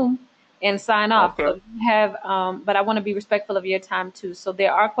go home and sign off. okay, So you have, but I want to be respectful of your time too. So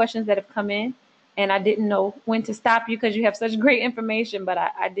there are questions that have come in, and I didn't know when to stop you because you have such great information, but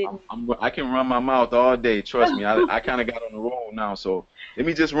I didn't. I can run my mouth all day. Trust me. I kind of got on the roll now. So let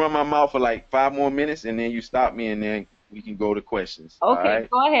me just run my mouth for like 5 more minutes and then you stop me and then we can go to questions. All Okay, right.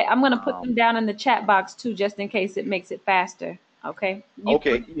 go ahead. I'm gonna put them Um, down in the chat box too, just in case it makes it faster. Okay, you can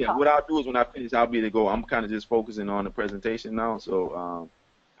okay. Yeah. What I'll do is when I finish, I'll be to go. I'm kind of just focusing on the presentation now. So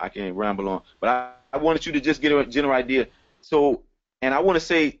I can ramble on. But I wanted you to just get a general idea. So, and I want to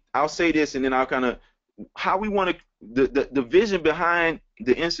say, I'll say this and then I'll kind of how we want to the vision behind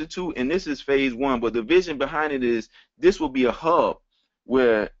the institute, and this is phase one, but the vision behind it is this will be a hub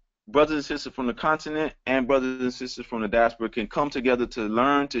where brothers and sisters from the continent and brothers and sisters from the diaspora can come together to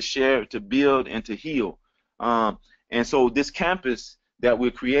learn, to share, to build, and to heal. um, and so this campus that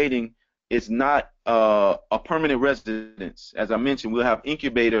we're creating is not a permanent residence. As I mentioned, we'll have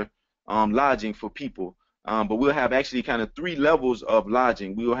incubator lodging for people, but we'll have actually kind of 3 levels of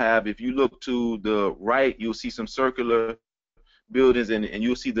lodging. We'll have, if you look to the right, you'll see some circular buildings, and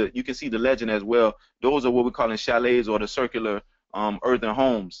you'll see you can see the legend as well. Those are what we're calling chalets or the circular earthen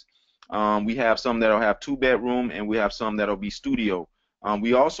homes. We have some that'll have 2 bedroom, and we have some that'll be studio.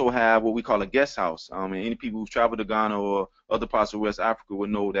 We also have what we call a guest house. And any people who've traveled to Ghana or other parts of West Africa will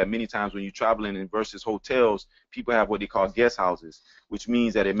know that many times when you're traveling in versus hotels, people have what they call guest houses, which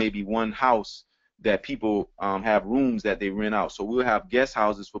means that it may be one house that people have rooms that they rent out. So we'll have guest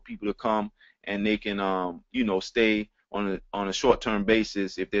houses for people to come and they can, stay on a short-term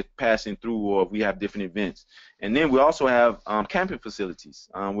basis if they're passing through or if we have different events. And then we also have camping facilities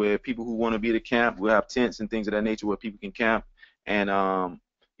where people who want to be at a camp, we'll have tents and things of that nature where people can camp and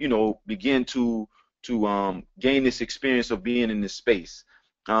begin to gain this experience of being in this space.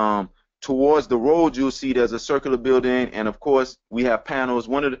 Towards the road, you'll see there's a circular building, and of course we have panels.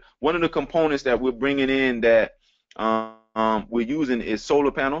 One of the components that we're bringing in that we're using is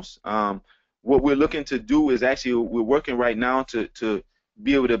solar panels. What we're looking to do is actually we're working right now to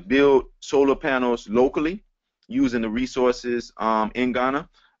be able to build solar panels locally using the resources in Ghana.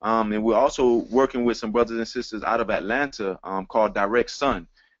 And we're also working with some brothers and sisters out of Atlanta called Direct Sun.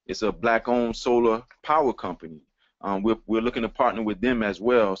 It's a black-owned solar power company. We're looking to partner with them as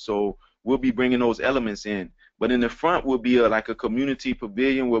well. So we'll be bringing those elements in. But in the front will be like a community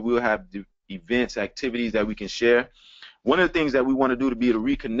pavilion where we'll have events, activities that we can share. One of the things that we want to do to be able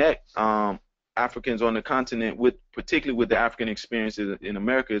to reconnect Africans on the continent, particularly with the African experiences in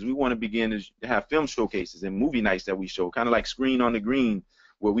America, is we want to begin to have film showcases and movie nights that we show, kind of like Screen on the Green,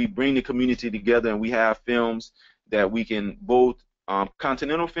 where we bring the community together and we have films that we can both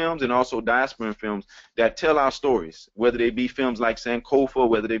continental films and also diasporan films that tell our stories, whether they be films like Sankofa,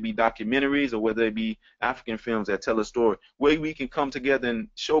 whether they be documentaries, or whether they be African films that tell a story, where we can come together and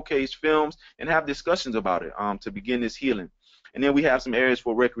showcase films and have discussions about it to begin this healing. And then we have some areas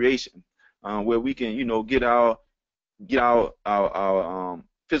for recreation where we can, get our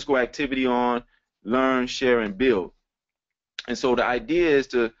physical activity on, learn, share, and build. And so the idea is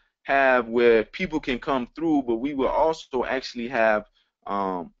to have where people can come through, but we will also actually have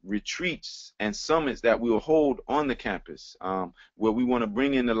retreats and summits that we will hold on the campus where we want to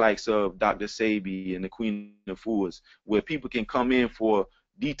bring in the likes of Dr. Sabi and the Queen of Foods, where people can come in for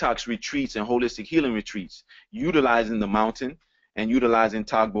detox retreats and holistic healing retreats, utilizing the mountain and utilizing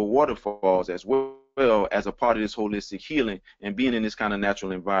Tagbo waterfalls as well as a part of this holistic healing and being in this kind of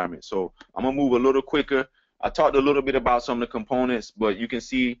natural environment. So I'm going to move a little quicker. I talked a little bit about some of the components, but you can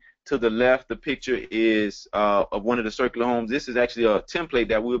see to the left, the picture is of one of the circular homes. This is actually a template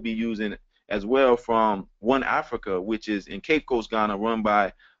that we'll be using as well from One Africa, which is in Cape Coast, Ghana, run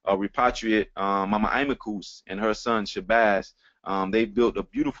by a repatriate, Mama Imakus, and her son, Shabazz. They built a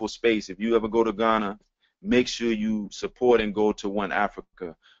beautiful space. If you ever go to Ghana, make sure you support and go to One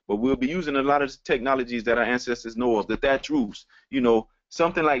Africa. But we'll be using a lot of technologies that our ancestors know of, the thatch roofs,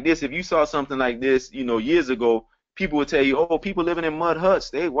 something like this. If you saw something like this, years ago, people would tell you, oh, people living in mud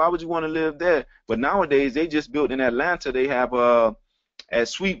huts. Why would you want to live there? But nowadays, they just built in Atlanta. They have at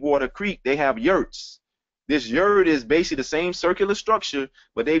Sweetwater Creek, they have yurts. This yurt is basically the same circular structure,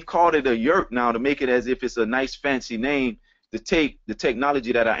 but they've called it a yurt now to make it as if it's a nice fancy name to take the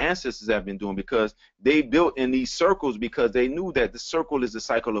technology that our ancestors have been doing, because they built in these circles because they knew that the circle is the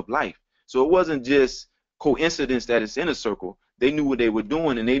cycle of life. So it wasn't just coincidence that it's in a circle. They knew what they were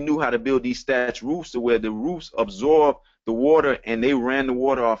doing, and they knew how to build these thatch roofs to where the roofs absorb the water, and they ran the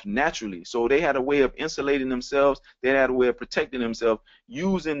water off naturally. So they had a way of insulating themselves. They had a way of protecting themselves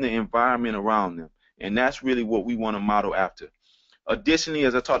using the environment around them. And that's really what we want to model after. Additionally,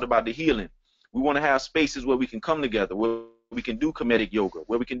 as I talked about the healing, we want to have spaces where we can come together, where we can do comedic yoga,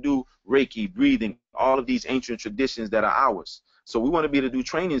 where we can do Reiki, breathing, all of these ancient traditions that are ours. So we want to be able to do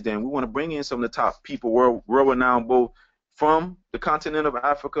trainings then. We want to bring in some of the top people world renowned, both from the continent of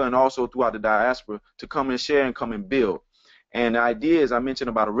Africa and also throughout the diaspora, to come and share and come and build. And the idea is, I mentioned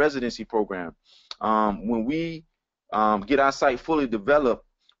about a residency program. When we get our site fully developed,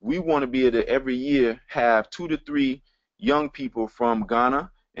 we want to be able to every year have 2 to 3 young people from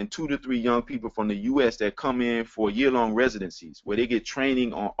Ghana and 2 to 3 young people from the U.S. that come in for year-long residencies where they get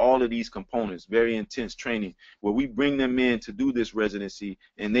training on all of these components, very intense training, where we bring them in to do this residency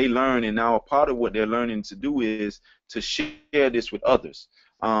and they learn, and now a part of what they're learning to do is to share this with others.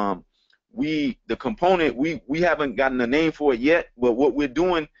 We haven't gotten a name for it yet, but what we're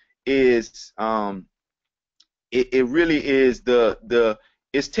doing is it really is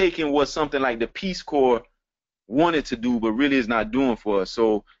it's taking what something like the Peace Corps wanted to do, but really is not doing for us.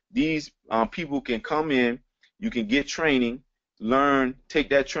 So these people can come in, you can get training, learn, take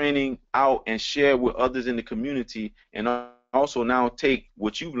that training out and share with others in the community, and also now take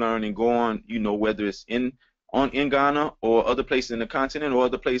what you've learned and go on, whether it's in Ghana or other places in the continent or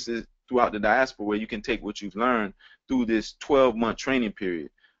other places throughout the diaspora, where you can take what you've learned through this 12-month training period.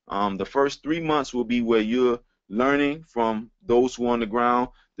 The first 3 months will be where you're learning from those who are on the ground.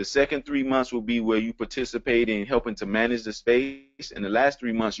 The second 3 months will be where you participate in helping to manage the space, and the last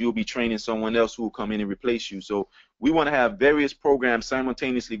 3 months you'll be training someone else who will come in and replace you. So we want to have various programs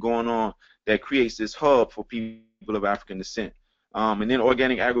simultaneously going on that creates this hub for people of African descent. And then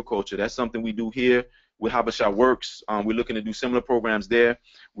organic agriculture, that's something we do here with Habesha Works. We're looking to do similar programs there.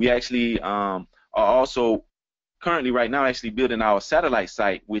 We actually are also currently right now actually building our satellite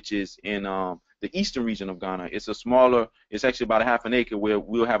site, which is in the eastern region of Ghana. It's actually about a half an acre, where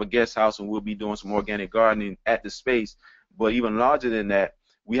we'll have a guest house and we'll be doing some organic gardening at the space. But even larger than that,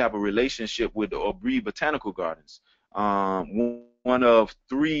 we have a relationship with the Obri Botanical Gardens, one of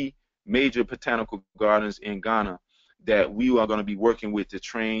 3 major botanical gardens in Ghana that we are going to be working with to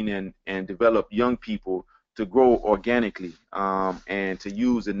train and develop young people to grow organically and to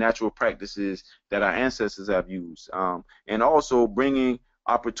use the natural practices that our ancestors have used, and also bringing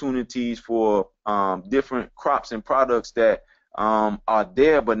opportunities for different crops and products that are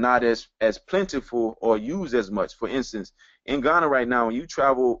there but not as plentiful or used as much. For instance, in Ghana right now, when you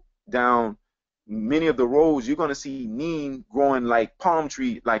travel down many of the roads, you're going to see neem growing like pine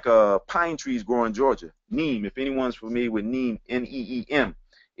trees grow in Georgia. Neem, if anyone's familiar with neem, N-E-E-M,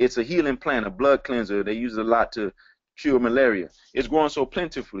 it's a healing plant, a blood cleanser. They use it a lot to cure malaria. It's growing so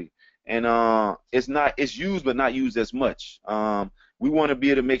plentifully, and it's used but not used as much. We want to be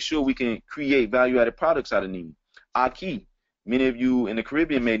able to make sure we can create value-added products out of neem. Ackee, many of you in the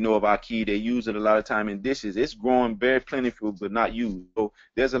Caribbean may know of ackee. They use it a lot of time in dishes. It's growing very plentiful but not used. So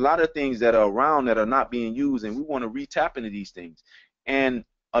there's a lot of things that are around that are not being used, and we want to re-tap into these things. And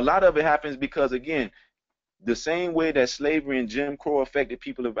a lot of it happens because, again, the same way that slavery and Jim Crow affected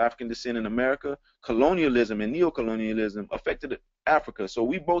people of African descent in America, colonialism and neocolonialism affected Africa. So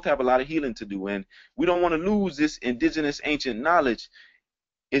we both have a lot of healing to do, and we don't want to lose this indigenous ancient knowledge.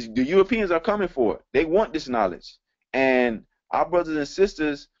 The Europeans are coming for it. They want this knowledge. And our brothers and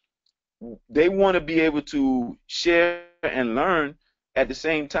sisters, they want to be able to share and learn at the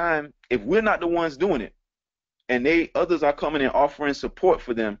same time. If we're not the ones doing it, and others are coming and offering support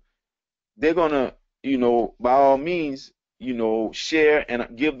for them, they're going to, by all means, share and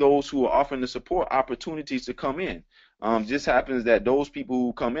give those who are offering the support opportunities to come in. Just happens that those people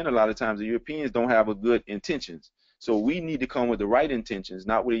who come in a lot of times, the Europeans, don't have a good intentions. So we need to come with the right intentions,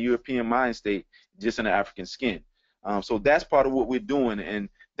 not with a European mind state, just in the African skin. So that's part of what we're doing, and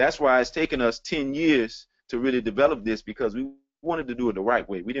that's why it's taken us 10 years to really develop this, because we wanted to do it the right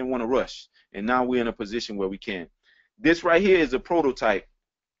way. We didn't want to rush, and now we're in a position where we can. This right here is a prototype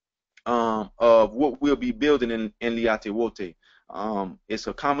of what we'll be building in Liate Wote. It's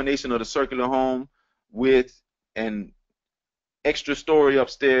a combination of the circular home with an extra story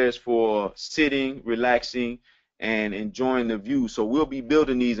upstairs for sitting, relaxing, and enjoying the view. So we'll be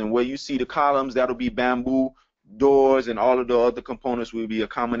building these, and where you see the columns, that'll be bamboo. Doors and all of the other components will be a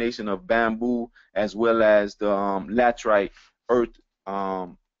combination of bamboo as well as the laterite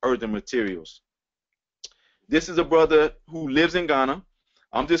earthen materials. This is a brother who lives in Ghana.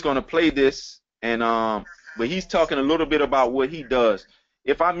 I'm just going to play this, and but he's talking a little bit about what he does.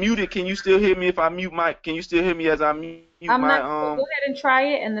 If I mute it, can you still hear me? If I mute can you still hear me as I mute Go ahead and try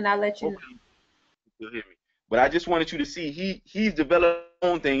it, and then I'll let you know. You still hear me. But I just wanted you to see he's developed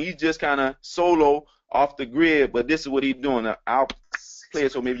his own thing. He's just kind of solo off the grid, but this is what he's doing. I'll play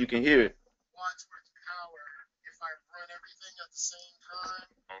it so maybe you can hear it. Watts worth of power if I run everything at the same time.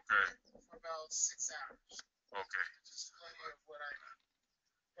 Okay. For about 6 hours. Okay. Just plenty of what I need.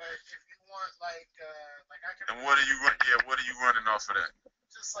 But if you want like I can. And what are you run? Yeah, what are you running off of that?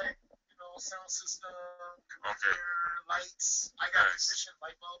 Just like sound system, computer, lights. I got efficient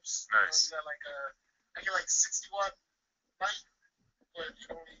light bulbs. Nice. You got like I get like 60-watt light, but it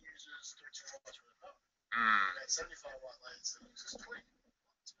only uses 13 watts for the power. I got 75-watt lights that uses 20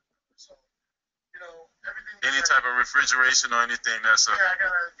 watts. So everything. Any type of refrigeration or anything that's I got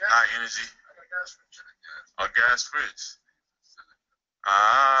a high energy. I got a gas fridge. A gas fridge.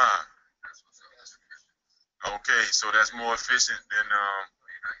 Ah. Okay, so that's more efficient than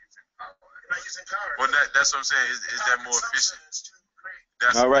Well, that's what I'm saying. Is that more efficient?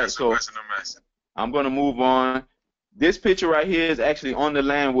 All right, so I'm going to move on. This picture right here is actually on the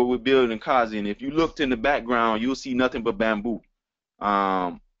land where we're building Kazi, and if you looked in the background, you'll see nothing but bamboo.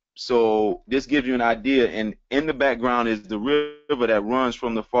 So this gives you an idea, and in the background is the river that runs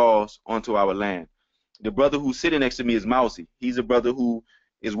from the falls onto our land. The brother who's sitting next to me is Mousy. He's a brother who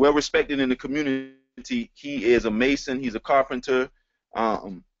is well respected in the community. He is a mason. He's a carpenter.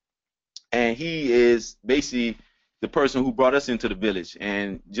 And he is basically the person who brought us into the village.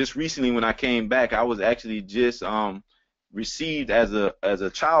 And just recently when I came back, I was actually just received as a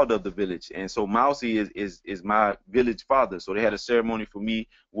child of the village. And so Mousy is my village father. So they had a ceremony for me,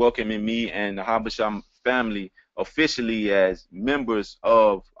 welcoming me and the Habasham family officially as members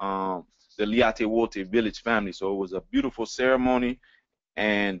of the Liate Wote village family. So it was a beautiful ceremony.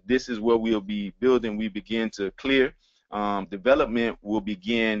 And this is where we'll be building. We begin to clear. Development will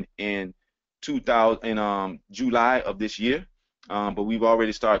begin in July of this year, but we've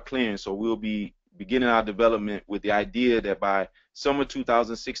already started clearing, so we'll be beginning our development with the idea that by summer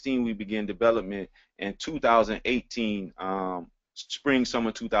 2016 we begin development, and 2018 spring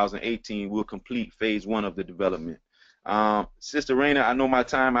summer 2018 we'll complete phase 1 of the development. Sister Raina, I know my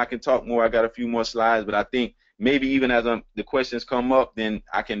time, I can talk more, I got a few more slides, but I think maybe even as the questions come up, then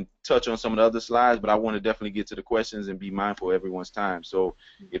I can touch on some of the other slides, but I want to definitely get to the questions and be mindful of everyone's time. So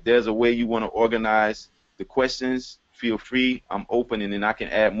if there's a way you want to organize the questions, feel free. I'm open, and then I can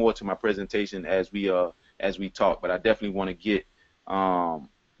add more to my presentation as we talk. But I definitely want to get the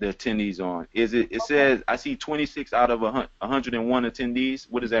attendees on. It says I see 26 out of 101 attendees.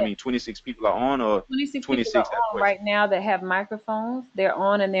 What does that mean? 26 people are on, or 26 people are on right now that have microphones. They're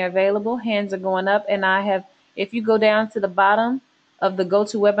on and they're available. Hands are going up, and I have. If you go down to the bottom of the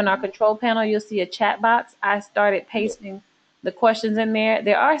GoToWebinar control panel, you'll see a chat box. I started pasting the questions in there.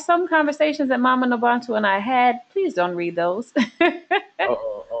 There are some conversations that Mama Nobantu and I had. Please don't read those. Don't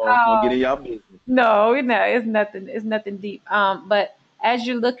get in y'all business. No, it's nothing. It's nothing deep. But as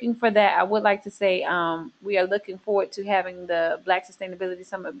you're looking for that, I would like to say we are looking forward to having the Black Sustainability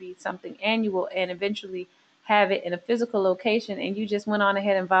Summit be something annual and eventually have it in a physical location. And you just went on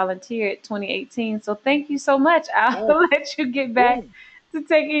ahead and volunteered 2018. So thank you so much. I'll let you get back to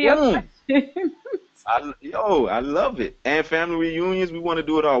taking your questions. I love it. And family reunions, we want to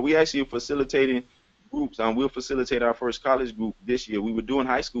do it all. We actually are facilitating groups. We'll facilitate our first college group this year. We were doing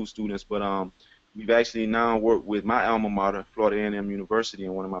high school students, but we've actually now worked with my alma mater, Florida A&M University,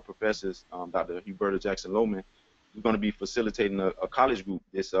 and one of my professors, Dr. Huberta Jackson Lohman. We're going to be facilitating a college group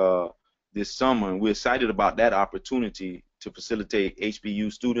this summer, and we're excited about that opportunity to facilitate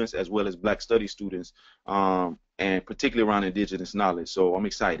HBU students as well as Black Studies students, and particularly around indigenous knowledge. So I'm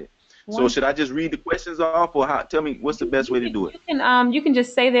excited. So should I just read the questions off, or tell me what's the best way to do it? You can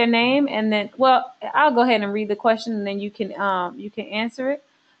just say their name, and then I'll go ahead and read the question, and then you can answer it.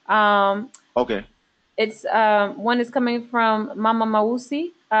 Okay. It's one is coming from Mama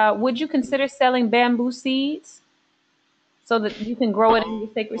Mausi. Would you consider selling bamboo seeds so that you can grow it in your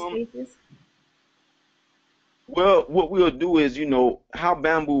sacred spaces? Well, what we'll do is, how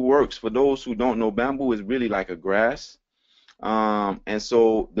bamboo works. For those who don't know, bamboo is really like a grass. And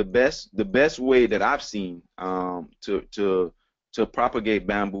so the best way that I've seen to propagate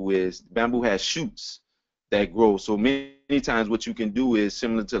bamboo is bamboo has shoots that grow. So many times what you can do is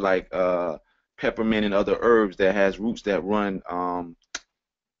similar to like peppermint and other herbs that has roots that run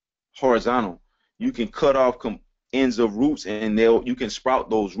horizontal. You can cut off ends of roots, and you can sprout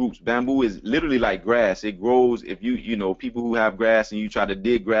those roots. Bamboo is literally like grass. It grows. If people who have grass and you try to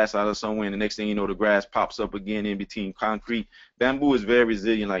dig grass out of somewhere, and the next thing you know, the grass pops up again in between concrete. Bamboo is very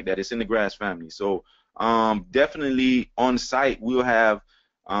resilient like that. It's in the grass family. So definitely on site we'll have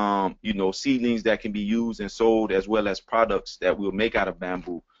seedlings that can be used and sold, as well as products that we'll make out of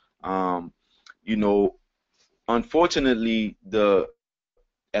bamboo. unfortunately,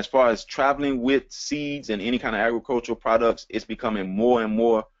 as far as traveling with seeds and any kind of agricultural products, it's becoming more and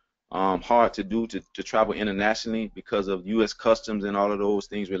more hard to do to travel internationally because of U.S. customs and all of those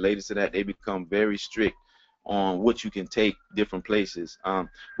things related to that. They become very strict on what you can take different places.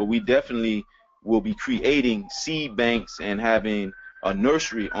 But we definitely will be creating seed banks and having a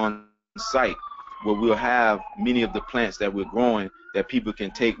nursery on site where we'll have many of the plants that we're growing that people can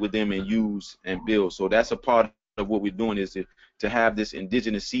take with them and use and build. So that's a part of what we're doing, is to have this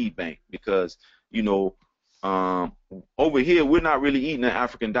indigenous seed bank, because you know over here we're not really eating an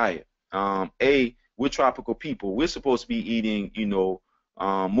African diet. We're tropical people. We're supposed to be eating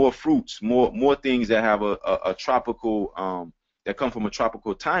more fruits, more things that have a tropical that come from a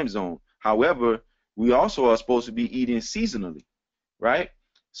tropical time zone. However, we also are supposed to be eating seasonally, right?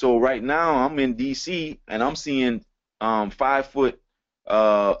 So right now I'm in DC and I'm seeing 5 foot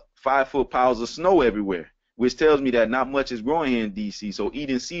 5 foot piles of snow everywhere, which tells me that not much is growing here in DC. So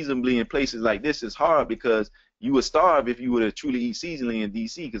eating seasonally in places like this is hard, because you would starve if you were to truly eat seasonally in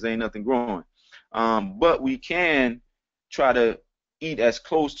DC, because there ain't nothing growing. But we can try to eat as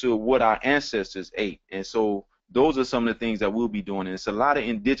close to what our ancestors ate, and so those are some of the things that we'll be doing. And it's a lot of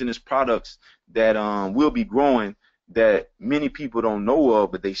indigenous products that we'll be growing that many people don't know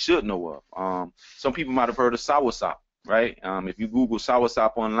of, but they should know of. Some people might have heard of soursop, right? If you Google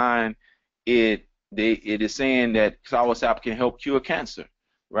soursop online, it is saying that soursop can help cure cancer,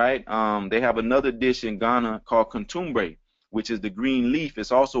 right? They have another dish in Ghana called contumbre, which is the green leaf.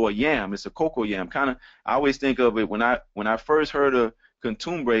 It's also a yam. It's a cocoa yam. I always think of it, when I first heard of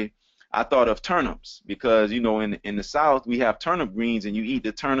contumbre, I thought of turnips, because in the South we have turnip greens and you eat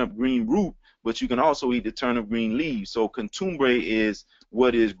the turnip green root, but you can also eat the turnip green leaves. So contumbre is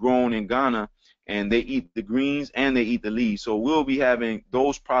what is grown in Ghana, and they eat the greens and they eat the leaves. So we'll be having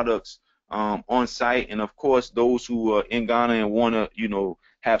those products on site, and of course those who are in Ghana and want to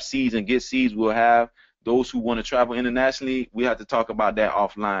have seeds and get seeds will have. Those who want to travel internationally, we have to talk about that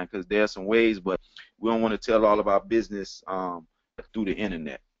offline, because there are some ways, but we don't want to tell all of our business through the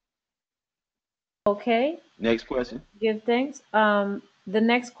internet. Okay. Next question. Give thanks. The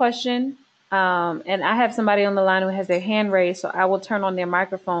next question, and I have somebody on the line who has their hand raised, so I will turn on their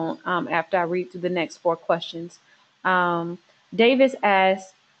microphone after I read through the next 4 questions. Davis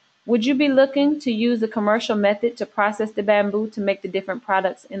asks, would you be looking to use the commercial method to process the bamboo to make the different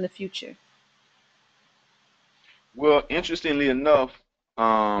products in the future? Well, interestingly enough,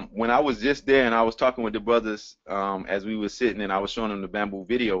 when I was just there and I was talking with the brothers as we were sitting and I was showing them the bamboo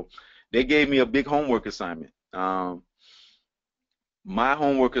video, they gave me a big homework assignment. My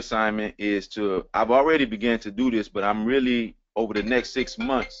homework assignment is I've already began to do this, but I'm really, over the next 6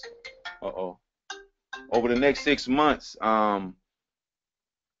 months, over the next 6 months,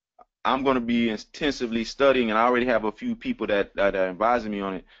 I'm going to be intensively studying, and I already have a few people that are advising me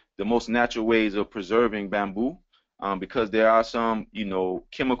on it, the most natural ways of preserving bamboo, because there are some,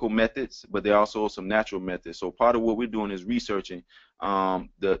 chemical methods, but there are also some natural methods. So part of what we're doing is researching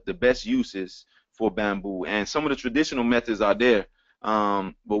the best uses for bamboo, and some of the traditional methods are there,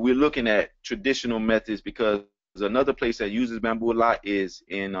 but we're looking at traditional methods because another place that uses bamboo a lot is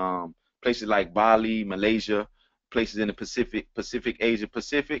in places like Bali, Malaysia, places in the Pacific, Asia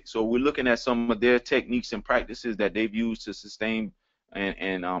Pacific. So we're looking at some of their techniques and practices that they've used to sustain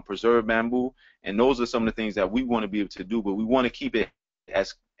and preserve bamboo, and those are some of the things that we want to be able to do, but we want to keep it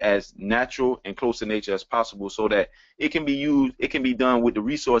as natural and close to nature as possible, so that it can be used, it can be done with the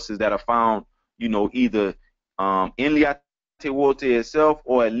resources that are found, either in Liatewote itself,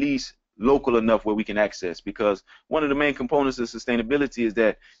 or at least local enough where we can access. Because one of the main components of sustainability is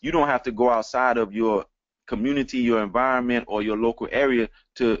that you don't have to go outside of your community, your environment, or your local area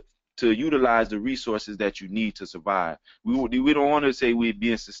to utilize the resources that you need to survive. We don't want to say we're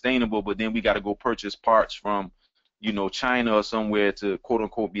being sustainable, but then we got to go purchase parts from China or somewhere to quote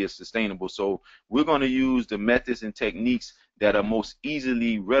unquote be sustainable. So we're going to use the methods and techniques that are most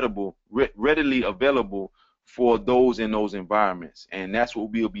easily readily available for those in those environments, and that's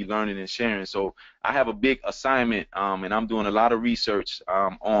what we'll be learning and sharing. So I have a big assignment, and I'm doing a lot of research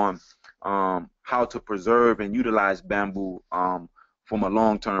on how to preserve and utilize bamboo from a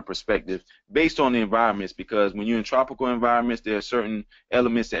long-term perspective based on the environments, because when you're in tropical environments, there are certain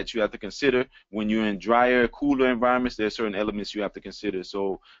elements that you have to consider. When you're in drier, cooler environments, there are certain elements you have to consider.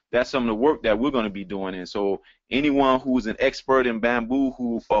 So that's some of the work that we're going to be doing. And so anyone who's an expert in bamboo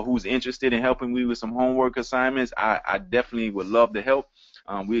who's interested in helping me with some homework assignments, I definitely would love to help.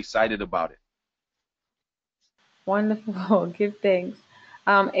 We're excited about it. Wonderful. Give thanks.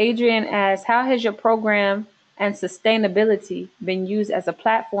 Adrian asks, how has your program and sustainability been used as a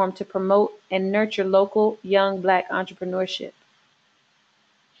platform to promote and nurture local young Black entrepreneurship?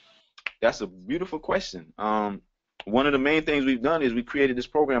 That's a beautiful question. One of the main things we've done is we created this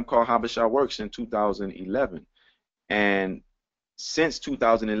program called Habesha Works in 2011. And since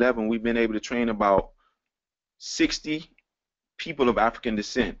 2011, we've been able to train about 60 people of African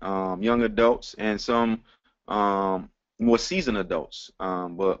descent, young adults and some more seasoned adults,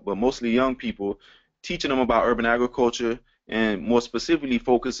 but mostly young people, teaching them about urban agriculture and more specifically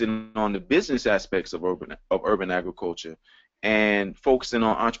focusing on the business aspects of urban agriculture and focusing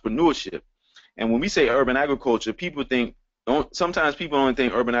on entrepreneurship. And when we say urban agriculture, sometimes people only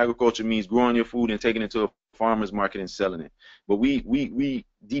think urban agriculture means growing your food and taking it to a farmer's market and selling it. But we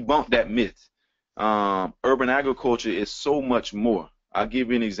debunk that myth. Urban agriculture is so much more. I'll give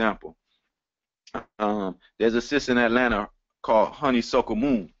you an example. There's a sister in Atlanta called Honeysuckle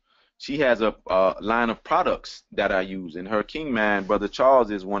Moon. She has a line of products that I use, and her king man, Brother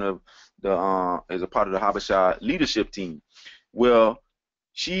Charles, is one of the is a part of the Habesha leadership team. Well,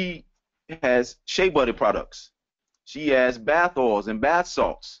 she has shea butter products. She has bath oils and bath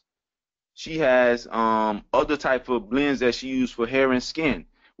salts. She has other type of blends that she uses for hair and skin.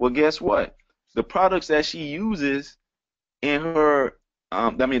 Well, guess what? The products that she uses in her,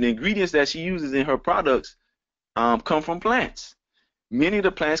 the ingredients that she uses in her products come from plants. Many of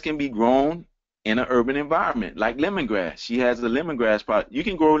the plants can be grown in an urban environment, like lemongrass. She has a lemongrass product. You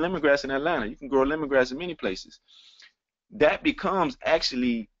can grow lemongrass in Atlanta. You can grow lemongrass in many places. That becomes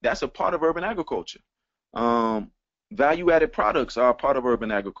that's a part of urban agriculture. Value-added products are a part of urban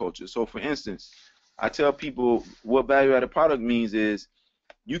agriculture. So, for instance, I tell people what value-added product means is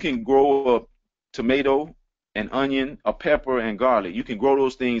you can grow a tomato, an onion, a pepper, and garlic. You can grow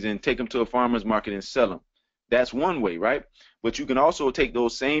those things and take them to a farmer's market and sell them. That's one way, right? But you can also take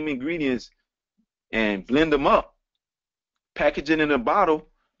those same ingredients and blend them up, package it in a bottle,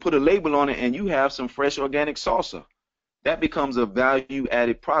 put a label on it, and you have some fresh organic salsa. That becomes a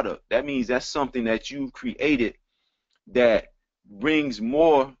value-added product. That means that's something that you've created that brings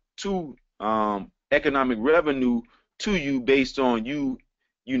more to economic revenue to you based on you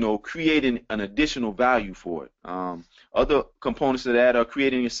creating an additional value for it. Other components of that are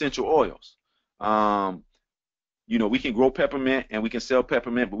creating essential oils. We can grow peppermint and we can sell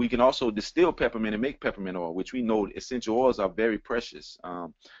peppermint, but we can also distill peppermint and make peppermint oil, which we know essential oils are very precious.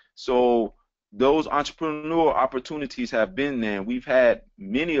 So those entrepreneurial opportunities have been there. And we've had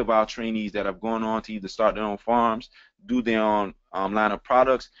many of our trainees that have gone on to either start their own farms, do their own line of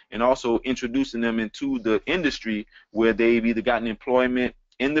products, and also introducing them into the industry where they've either gotten employment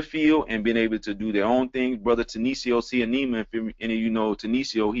in the field and been able to do their own thing. Brother Tanisio Cianima, if any of you know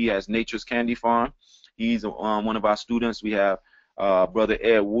Tanisio, he has Nature's Candy Farm. He's one of our students. We have Brother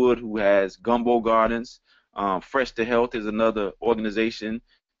Ed Wood, who has Gumbo Gardens. Fresh to Health is another organization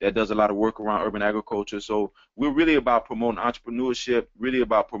that does a lot of work around urban agriculture. So we're really about promoting entrepreneurship, really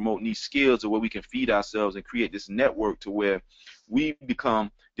about promoting these skills to where we can feed ourselves and create this network to where we become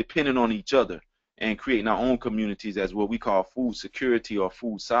dependent on each other and creating our own communities as what we call food security or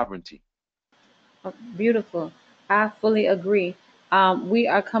food sovereignty. Oh, beautiful. I fully agree. We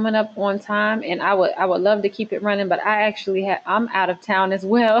are coming up on time, and I would love to keep it running, but I'm out of town as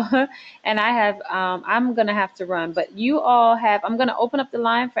well, and I'm gonna have to run. But I'm gonna open up the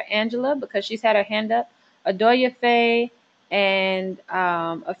line for Angela because she's had her hand up. Adoya Faye and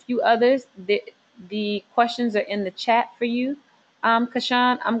a few others. The questions are in the chat for you.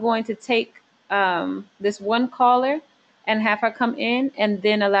 Cashawn, I'm going to take this one caller and have her come in and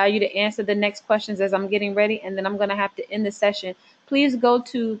then allow you to answer the next questions as I'm getting ready, and then I'm going to have to end the session. Please go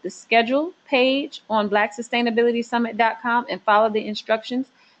to the schedule page on blacksustainabilitysummit.com and follow the instructions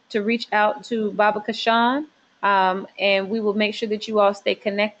to reach out to Baba Cashawn, and we will make sure that you all stay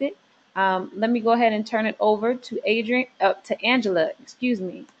connected. Let me go ahead and turn it over to Angela. Excuse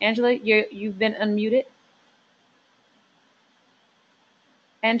me. Angela, you've been unmuted.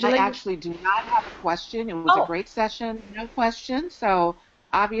 Angela, I actually do not have a question. It was a great session. No question. So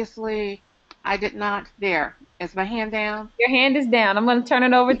obviously I did not. There. Is my hand down? Your hand is down. I'm going to turn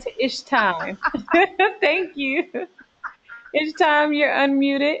it over to Ish Time. Thank you. Ish Time, you're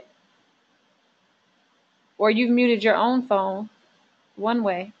unmuted. Or you've muted your own phone. One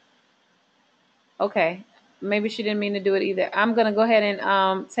way. Okay. Maybe she didn't mean to do it either. I'm going to go ahead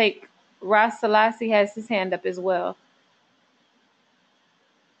and take Ras Selassie has his hand up as well.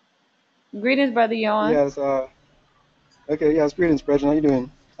 Greetings, Brother Yon. Yes. Okay. Yes. Greetings, Brethren. How you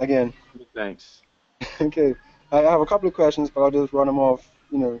doing? Again. Thanks. Okay. I have a couple of questions, but I'll just run them off.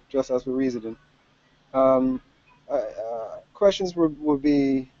 Just as we're reasoning. Questions would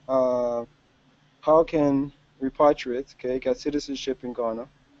be how can repatriate, okay, get citizenship in Ghana.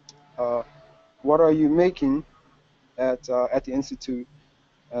 What are you making at the institute?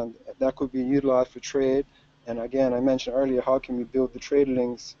 And that could be utilized for trade. And again, I mentioned earlier, how can we build the trade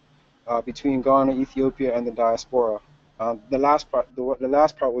links between Ghana, Ethiopia, and the diaspora? The last part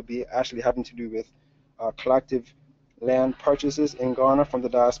would be actually having to do with collective land purchases in Ghana from the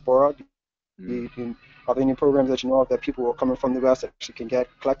diaspora. Are there any programs that you know of that people who are coming from the West actually can get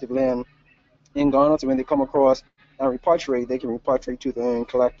collective land in Ghana, so when they come across and repatriate, they can repatriate to their own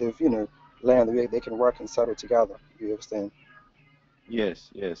collective, land. They can work and settle together. You understand? Yes,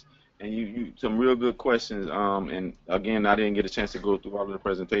 yes. And you some real good questions. And again, I didn't get a chance to go through all of the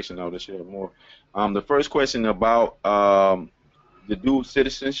presentation. I would share more. The first question about the dual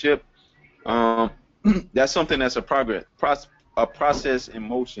citizenship. Um, that's something that's a process in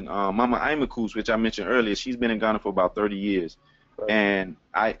motion. Mama Imakus, which I mentioned earlier, she's been in Ghana for about 30 years, and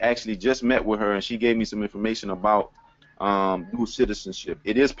I actually just met with her, and she gave me some information about dual citizenship.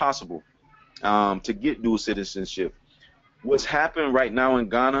 It is possible to get dual citizenship. What's happened right now in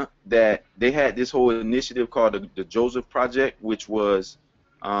Ghana, that they had this whole initiative called the Joseph Project, which was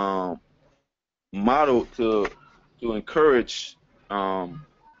modeled to encourage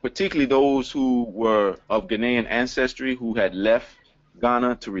particularly those who were of Ghanaian ancestry who had left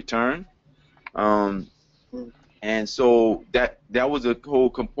Ghana to return. And so that was a whole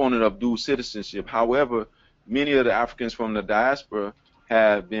component of dual citizenship. However, many of the Africans from the diaspora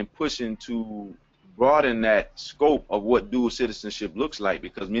have been pushing to broaden that scope of what dual citizenship looks like,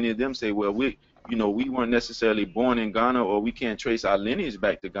 because many of them say, well, we weren't necessarily born in Ghana, or we can't trace our lineage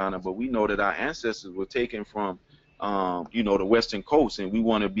back to Ghana, but we know that our ancestors were taken from the Western Coast, and we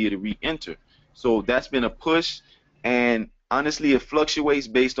want to be able to re-enter. So that's been a push, and honestly, it fluctuates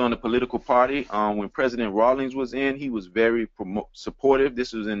based on the political party. When President Rawlings was in, he was very supportive.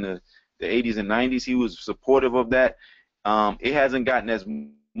 This was in the 80s and 90s. He was supportive of that. It hasn't gotten as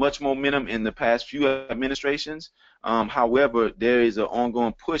much momentum in the past few administrations. However, there is an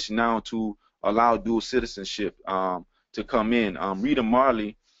ongoing push now to allow dual citizenship to come in. Rita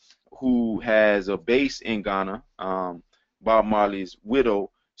Marley, who has a base in Ghana, Bob Marley's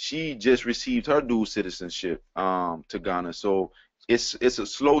widow, she just received her dual citizenship to Ghana. So it's a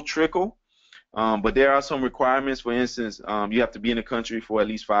slow trickle, but there are some requirements. For instance, you have to be in the country for at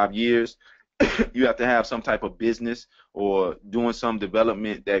least 5 years. You have to have some type of business or doing some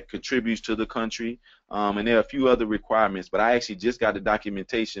development that contributes to the country, and there are a few other requirements. But I actually just got the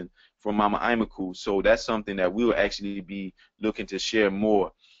documentation from Mama Imaku, so that's something that we'll actually be looking to share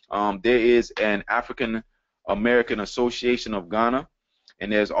more. There is an African American Association of Ghana,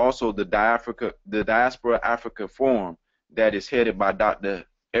 and there's also the Diaspora Africa Forum that is headed by Dr.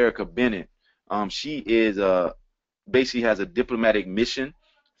 Erica Bennett. She is basically has a diplomatic mission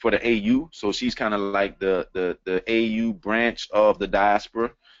for the AU, so she's kind of like the AU branch of the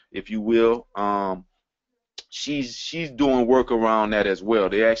diaspora, if you will. She's doing work around that as well.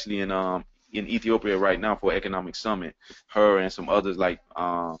 They're actually in Ethiopia right now for Economic Summit. Her and some others like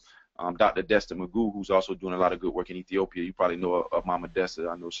Dr. Desta Magoo, who's also doing a lot of good work in Ethiopia. You probably know of Mama Desta.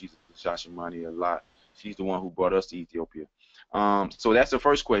 I know she's Cashawn Myers a lot. She's the one who brought us to Ethiopia. So that's the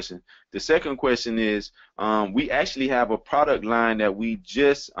first question. The second question is, we actually have a product line that we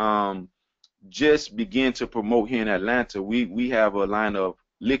just began to promote here in Atlanta. We have a line of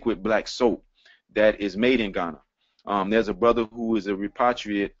liquid black soap that is made in Ghana. There's a brother who is a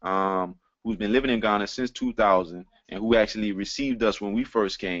repatriate who's been living in Ghana since 2000 and who actually received us when we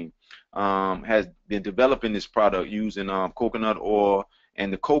first came. Has been developing this product using coconut oil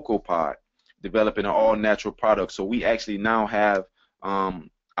and the cocoa pod, developing an all-natural product. So we actually now have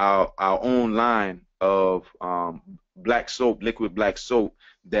our own line of black soap, liquid black soap,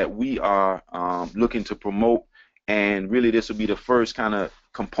 that we are looking to promote. And really, this will be the first kind of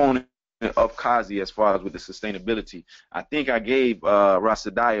component of Kazi as far as with the sustainability. I think I gave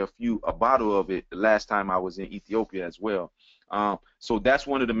Rasadai a bottle of it the last time I was in Ethiopia as well. So that's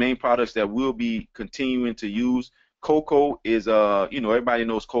one of the main products that we'll be continuing to use. Cocoa is, everybody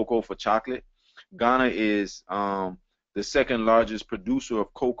knows cocoa for chocolate. Ghana is the second largest producer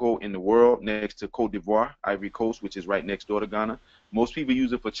of cocoa in the world, next to Cote d'Ivoire, Ivory Coast, which is right next door to Ghana. Most people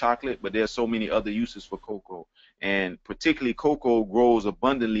use it for chocolate, but there's so many other uses for cocoa. And particularly cocoa grows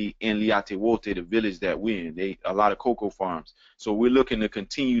abundantly in Liatewote, the village that we're in. A lot of cocoa farms. So we're looking to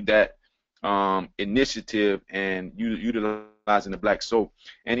continue that initiative and utilizing the black soap.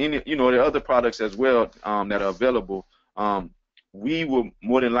 And there are other products as well that are available. We will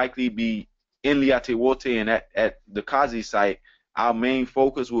more than likely be in Liatewote and at the Kazi site Our main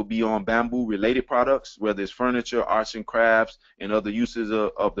focus will be on bamboo-related products, whether it's furniture, arts and crafts, and other uses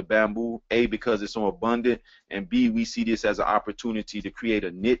of the bamboo. A, because it's so abundant, and B, we see this as an opportunity to create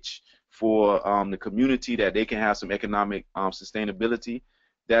a niche for the community that they can have some economic sustainability.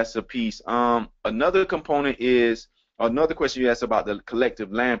 That's a piece. Another component is another question you asked about the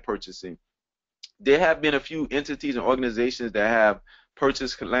collective land purchasing. There have been a few entities and organizations that have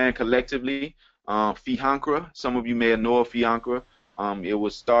purchased land collectively. FIHANCRA, some of you may know of FIHANCRA. It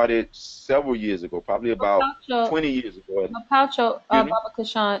was started several years ago, probably about 20 years ago. Baba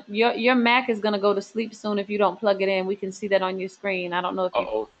Cashawn, your Mac is gonna go to sleep soon if you don't plug it in. We can see that on your screen. I don't know if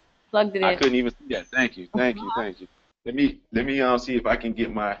you plugged it in. I couldn't even see that. Thank you. Let me see if I can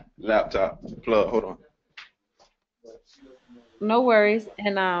get my laptop plug. Hold on. No worries.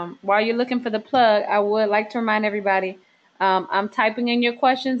 And while you're looking for the plug, I would like to remind everybody, I'm typing in your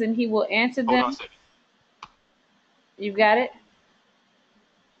questions and he will answer them. Hold on a second. You got it?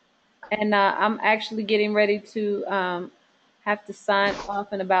 And I'm actually getting ready to have to sign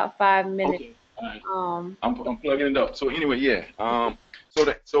off in about 5 minutes. Okay. All right. I'm plugging it up. So anyway, yeah.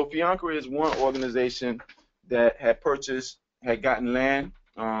 So FIHANCRA is one organization that had gotten land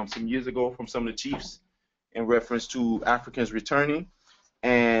some years ago from some of the chiefs in reference to Africans returning,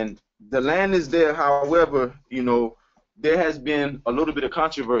 and the land is there. However, there has been a little bit of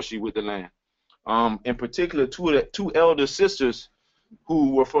controversy with the land. In particular, two elder sisters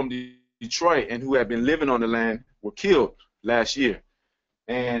who were from Detroit and who had been living on the land were killed last year.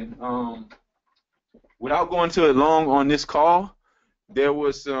 And without going too long on this call, there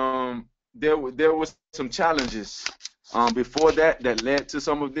was some challenges before that led to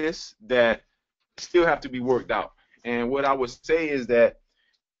some of this that still have to be worked out. And what I would say is that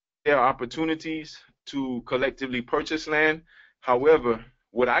there are opportunities to collectively purchase land. However,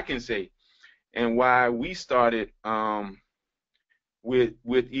 what I can say and why we started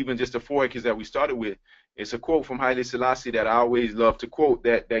with even just the 4 acres that we started with, it's a quote from Haile Selassie that I always love to quote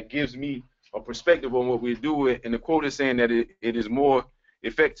that gives me a perspective on what we're doing. And the quote is saying that it is more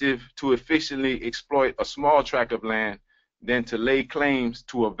effective to efficiently exploit a small tract of land than to lay claims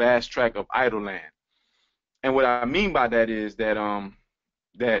to a vast tract of idle land. And what I mean by that is that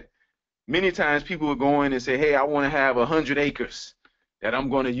that many times people will go in and say, hey, I want to have 100 acres that I'm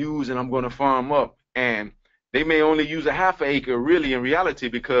going to use and I'm going to farm up. And they may only use a half an acre really in reality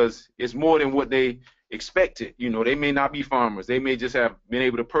because it's more than what they expected. They may not be farmers. They may just have been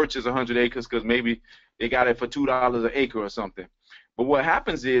able to purchase 100 acres because maybe they got it for $2 an acre or something. But what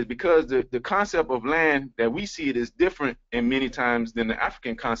happens is because the concept of land that we see it is different and many times than the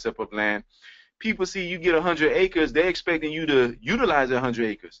African concept of land. People see you get 100 acres, they're expecting you to utilize 100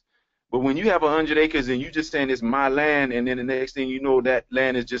 acres. But when you have 100 acres and you just saying it's my land, and then the next thing you know, that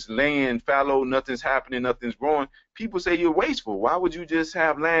land is just laying fallow, nothing's happening, nothing's growing, people say you're wasteful. Why would you just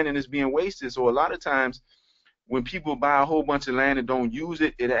have land and it's being wasted? So a lot of times when people buy a whole bunch of land and don't use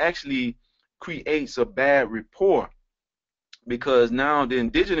it, it actually creates a bad rapport. Because now the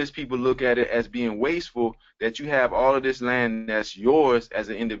indigenous people look at it as being wasteful, that you have all of this land that's yours as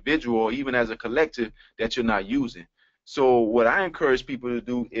an individual or even as a collective that you're not using. So what I encourage people to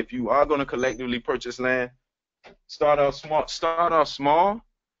do, if you are going to collectively purchase land, start off small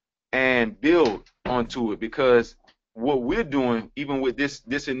and build onto it. Because what we're doing, even with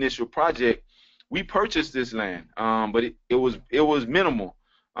this initial project, we purchased this land, but it was minimal.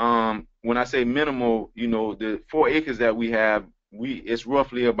 When I say minimal, the 4 acres that we have, it's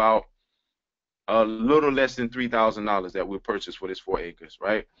roughly about a little less than $3,000 that we purchased for this 4 acres,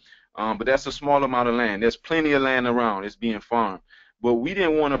 right? But that's a small amount of land. There's plenty of land around. It's being farmed. But we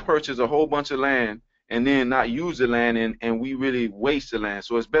didn't want to purchase a whole bunch of land and then not use the land, and we really waste the land.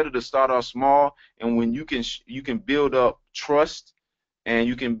 So it's better to start off small, and when you can build up trust and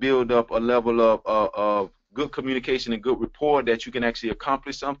you can build up a level of good communication and good rapport that you can actually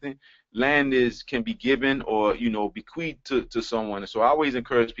accomplish something. Land can be given or bequeathed to someone. And so I always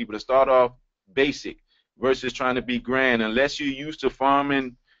encourage people to start off basic versus trying to be grand. Unless you're used to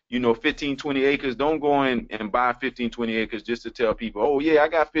farming 15, 20 acres, don't go in and buy 15, 20 acres just to tell people, oh yeah, I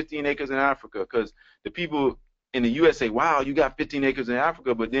got 15 acres in Africa. Because the people in the US say, wow, you got 15 acres in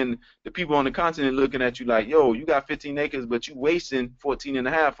Africa, but then the people on the continent looking at you like, yo, you got 15 acres, but you wasting 14 and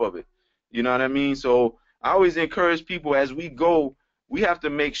a half of it. You know what I mean? So I always encourage people as we go, we have to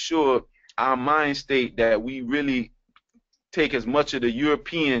make sure our mind state that we really take as much of the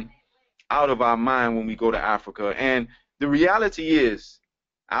European out of our mind when we go to Africa. And the reality is,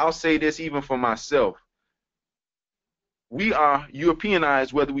 I'll say this even for myself, we are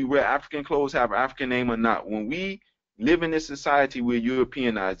Europeanized whether we wear African clothes, have an African name or not. When we live in this society, we're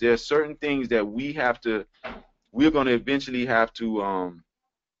Europeanized. There are certain things that we have to we're going to eventually have to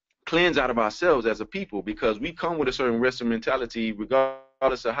cleanse out of ourselves as a people, because we come with a certain Western mentality,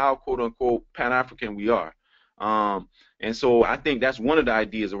 regardless of how quote unquote Pan-African we are. And so I think that's one of the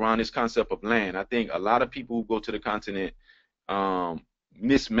ideas around this concept of land. I think a lot of people who go to the continent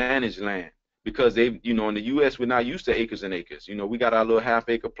mismanage land, because they, in the U.S. we're not used to acres and acres. We got our little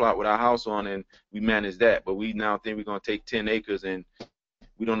half-acre plot with our house on, and we manage that. But we now think we're going to take 10 acres, and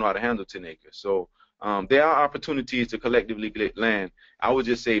we don't know how to handle 10 acres. So there are opportunities to collectively get land. I would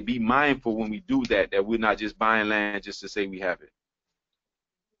just say be mindful when we do that we're not just buying land just to say we have it.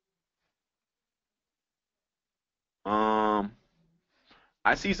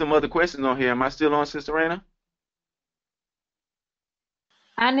 I see some other questions on here. Am I still on, Sister Raina?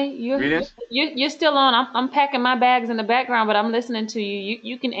 Annie, Greetings. you're still on. I'm packing my bags in the background, but I'm listening to you.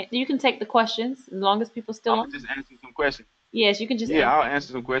 You can take the questions as long as people still I'm on. just answering some questions. Yes, you can just Yeah, answer. I'll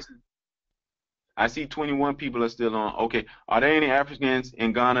answer some questions. I see 21 people are still on. Okay. Are there any Africans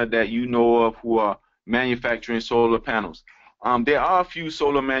in Ghana that you know of who are manufacturing solar panels? There are a few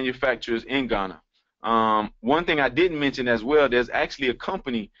solar manufacturers in Ghana. One thing I didn't mention as well, there's actually a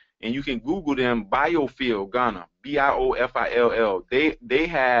company, and you can Google them, Biofill Ghana, Biofill.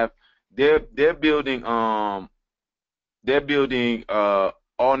 They're building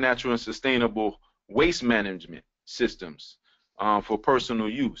all natural and sustainable waste management systems for personal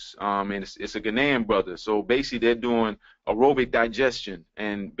use. And it's a Ghanaian brother. So basically they're doing aerobic digestion,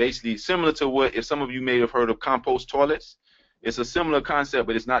 and basically similar to what, if some of you may have heard of compost toilets, it's a similar concept,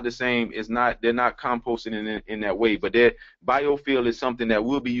 but it's not the same. They're not composting in that way. But their biofuel is something that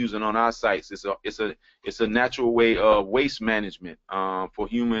we'll be using on our sites. It's a natural way of waste management for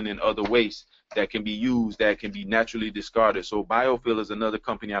human and other waste that can be used, that can be naturally discarded. So biofuel is another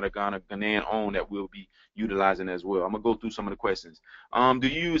company out of Ghana, Ghanaian owned, that we'll be utilizing as well. I'm gonna go through some of the questions. Do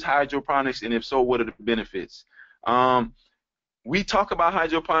you use hydroponics, and if so, what are the benefits? We talk about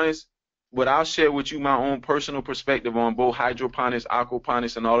hydroponics, but I'll share with you my own personal perspective on both hydroponics,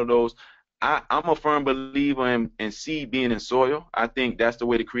 aquaponics, and all of those. I'm a firm believer in seed being in soil. I think that's the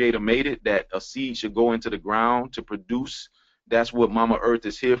way the Creator made it, that a seed should go into the ground to produce. That's what Mama Earth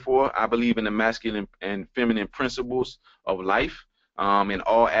is here for. I believe in the masculine and feminine principles of life in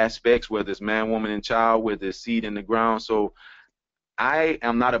all aspects, whether it's man, woman, and child, whether it's seed in the ground. So I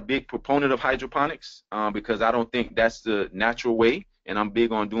am not a big proponent of hydroponics because I don't think that's the natural way, and I'm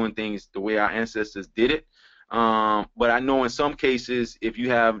big on doing things the way our ancestors did it. But I know in some cases, if you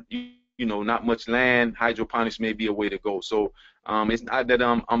have not much land, hydroponics may be a way to go. So it's not that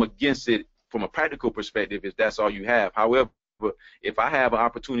I'm against it from a practical perspective if that's all you have. However, if I have an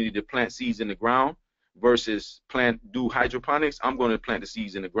opportunity to plant seeds in the ground versus do hydroponics, I'm going to plant the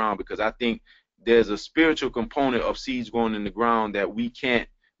seeds in the ground, because I think there's a spiritual component of seeds growing in the ground that we can't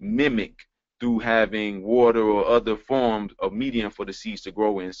mimic through having water or other forms of medium for the seeds to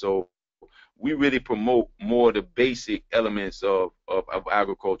grow in. So we really promote more the basic elements of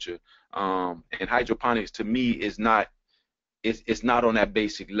agriculture. And hydroponics to me is not, it's not on that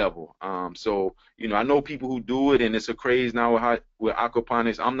basic level. So I know people who do it, and it's a craze now with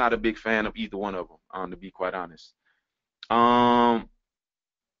aquaponics. I'm not a big fan of either one of them, to be quite honest.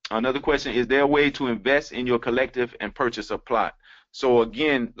 Another question, is there a way to invest in your collective and purchase a plot? So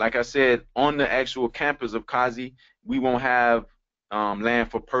again, like I said, on the actual campus of Kazi, we won't have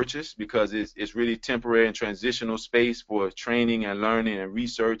land for purchase, because it's really temporary and transitional space for training and learning and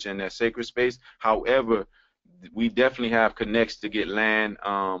research and that sacred space. However, we definitely have connects to get land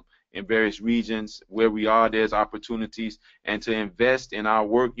in various regions where we are. There's opportunities, and to invest in our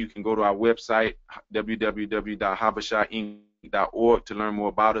work, you can go to our website, www.habashainc.org, to learn more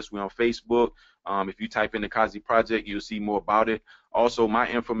about us. We're on Facebook. If you type in the Kazi Project, you'll see more about it. Also, my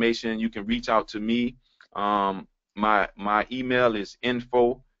information, you can reach out to me. My email is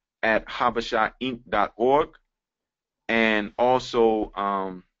info@habashainc.org, and also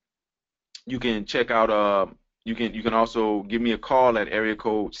you can check out you can also give me a call at area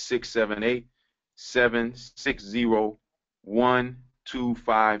code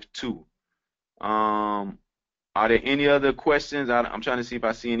 678-760-1252. Are there any other questions? I'm trying to see if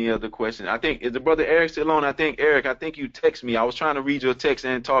I see any other questions. I think, is the brother Eric still on? Eric, I think you text me. I was trying to read your text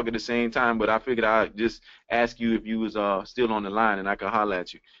and talk at the same time, but I figured I'd just ask you if you was still on the line, and I could holler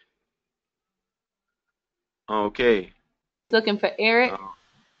at you. Okay. Looking for Eric.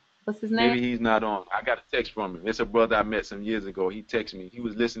 What's his name? Maybe he's not on. I got a text from him. It's a brother I met some years ago. He texted me. He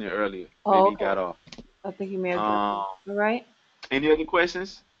was listening earlier. Oh, Maybe okay. he got off. I think he may have got off. All right. Any other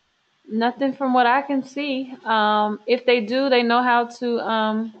questions? Nothing from what I can see. If they do, they know how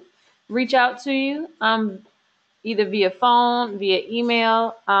to reach out to you. either via phone, via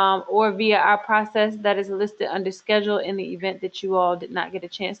email, or via our process that is listed under schedule in the event that you all did not get a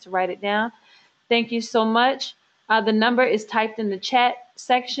chance to write it down. Thank you so much. The number is typed in the chat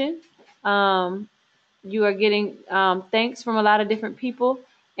section. You are getting thanks from a lot of different people,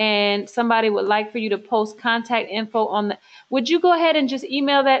 and somebody would like for you to post contact info on the. Would you go ahead and just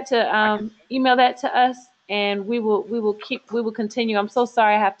email that to us, and we will continue. I'm so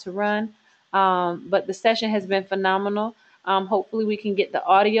sorry I have to run, but the session has been phenomenal. Hopefully we can get the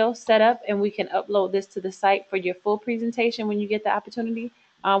audio set up and we can upload this to the site for your full presentation when you get the opportunity.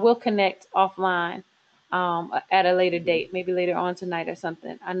 We'll connect offline at a later date, maybe later on tonight or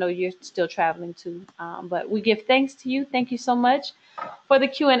something. I know you're still traveling too, but we give thanks to you. Thank you so much for the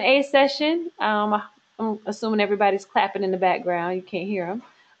Q&A session. I'm assuming everybody's clapping in the background. You can't hear them.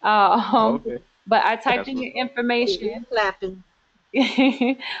 Okay. But I typed That's in what's your up. information. Clapping.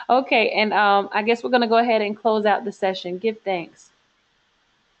 Okay, and I guess we're going to go ahead and close out the session. Give thanks.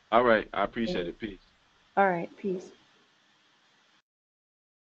 All right. I appreciate it. Peace. All right, peace.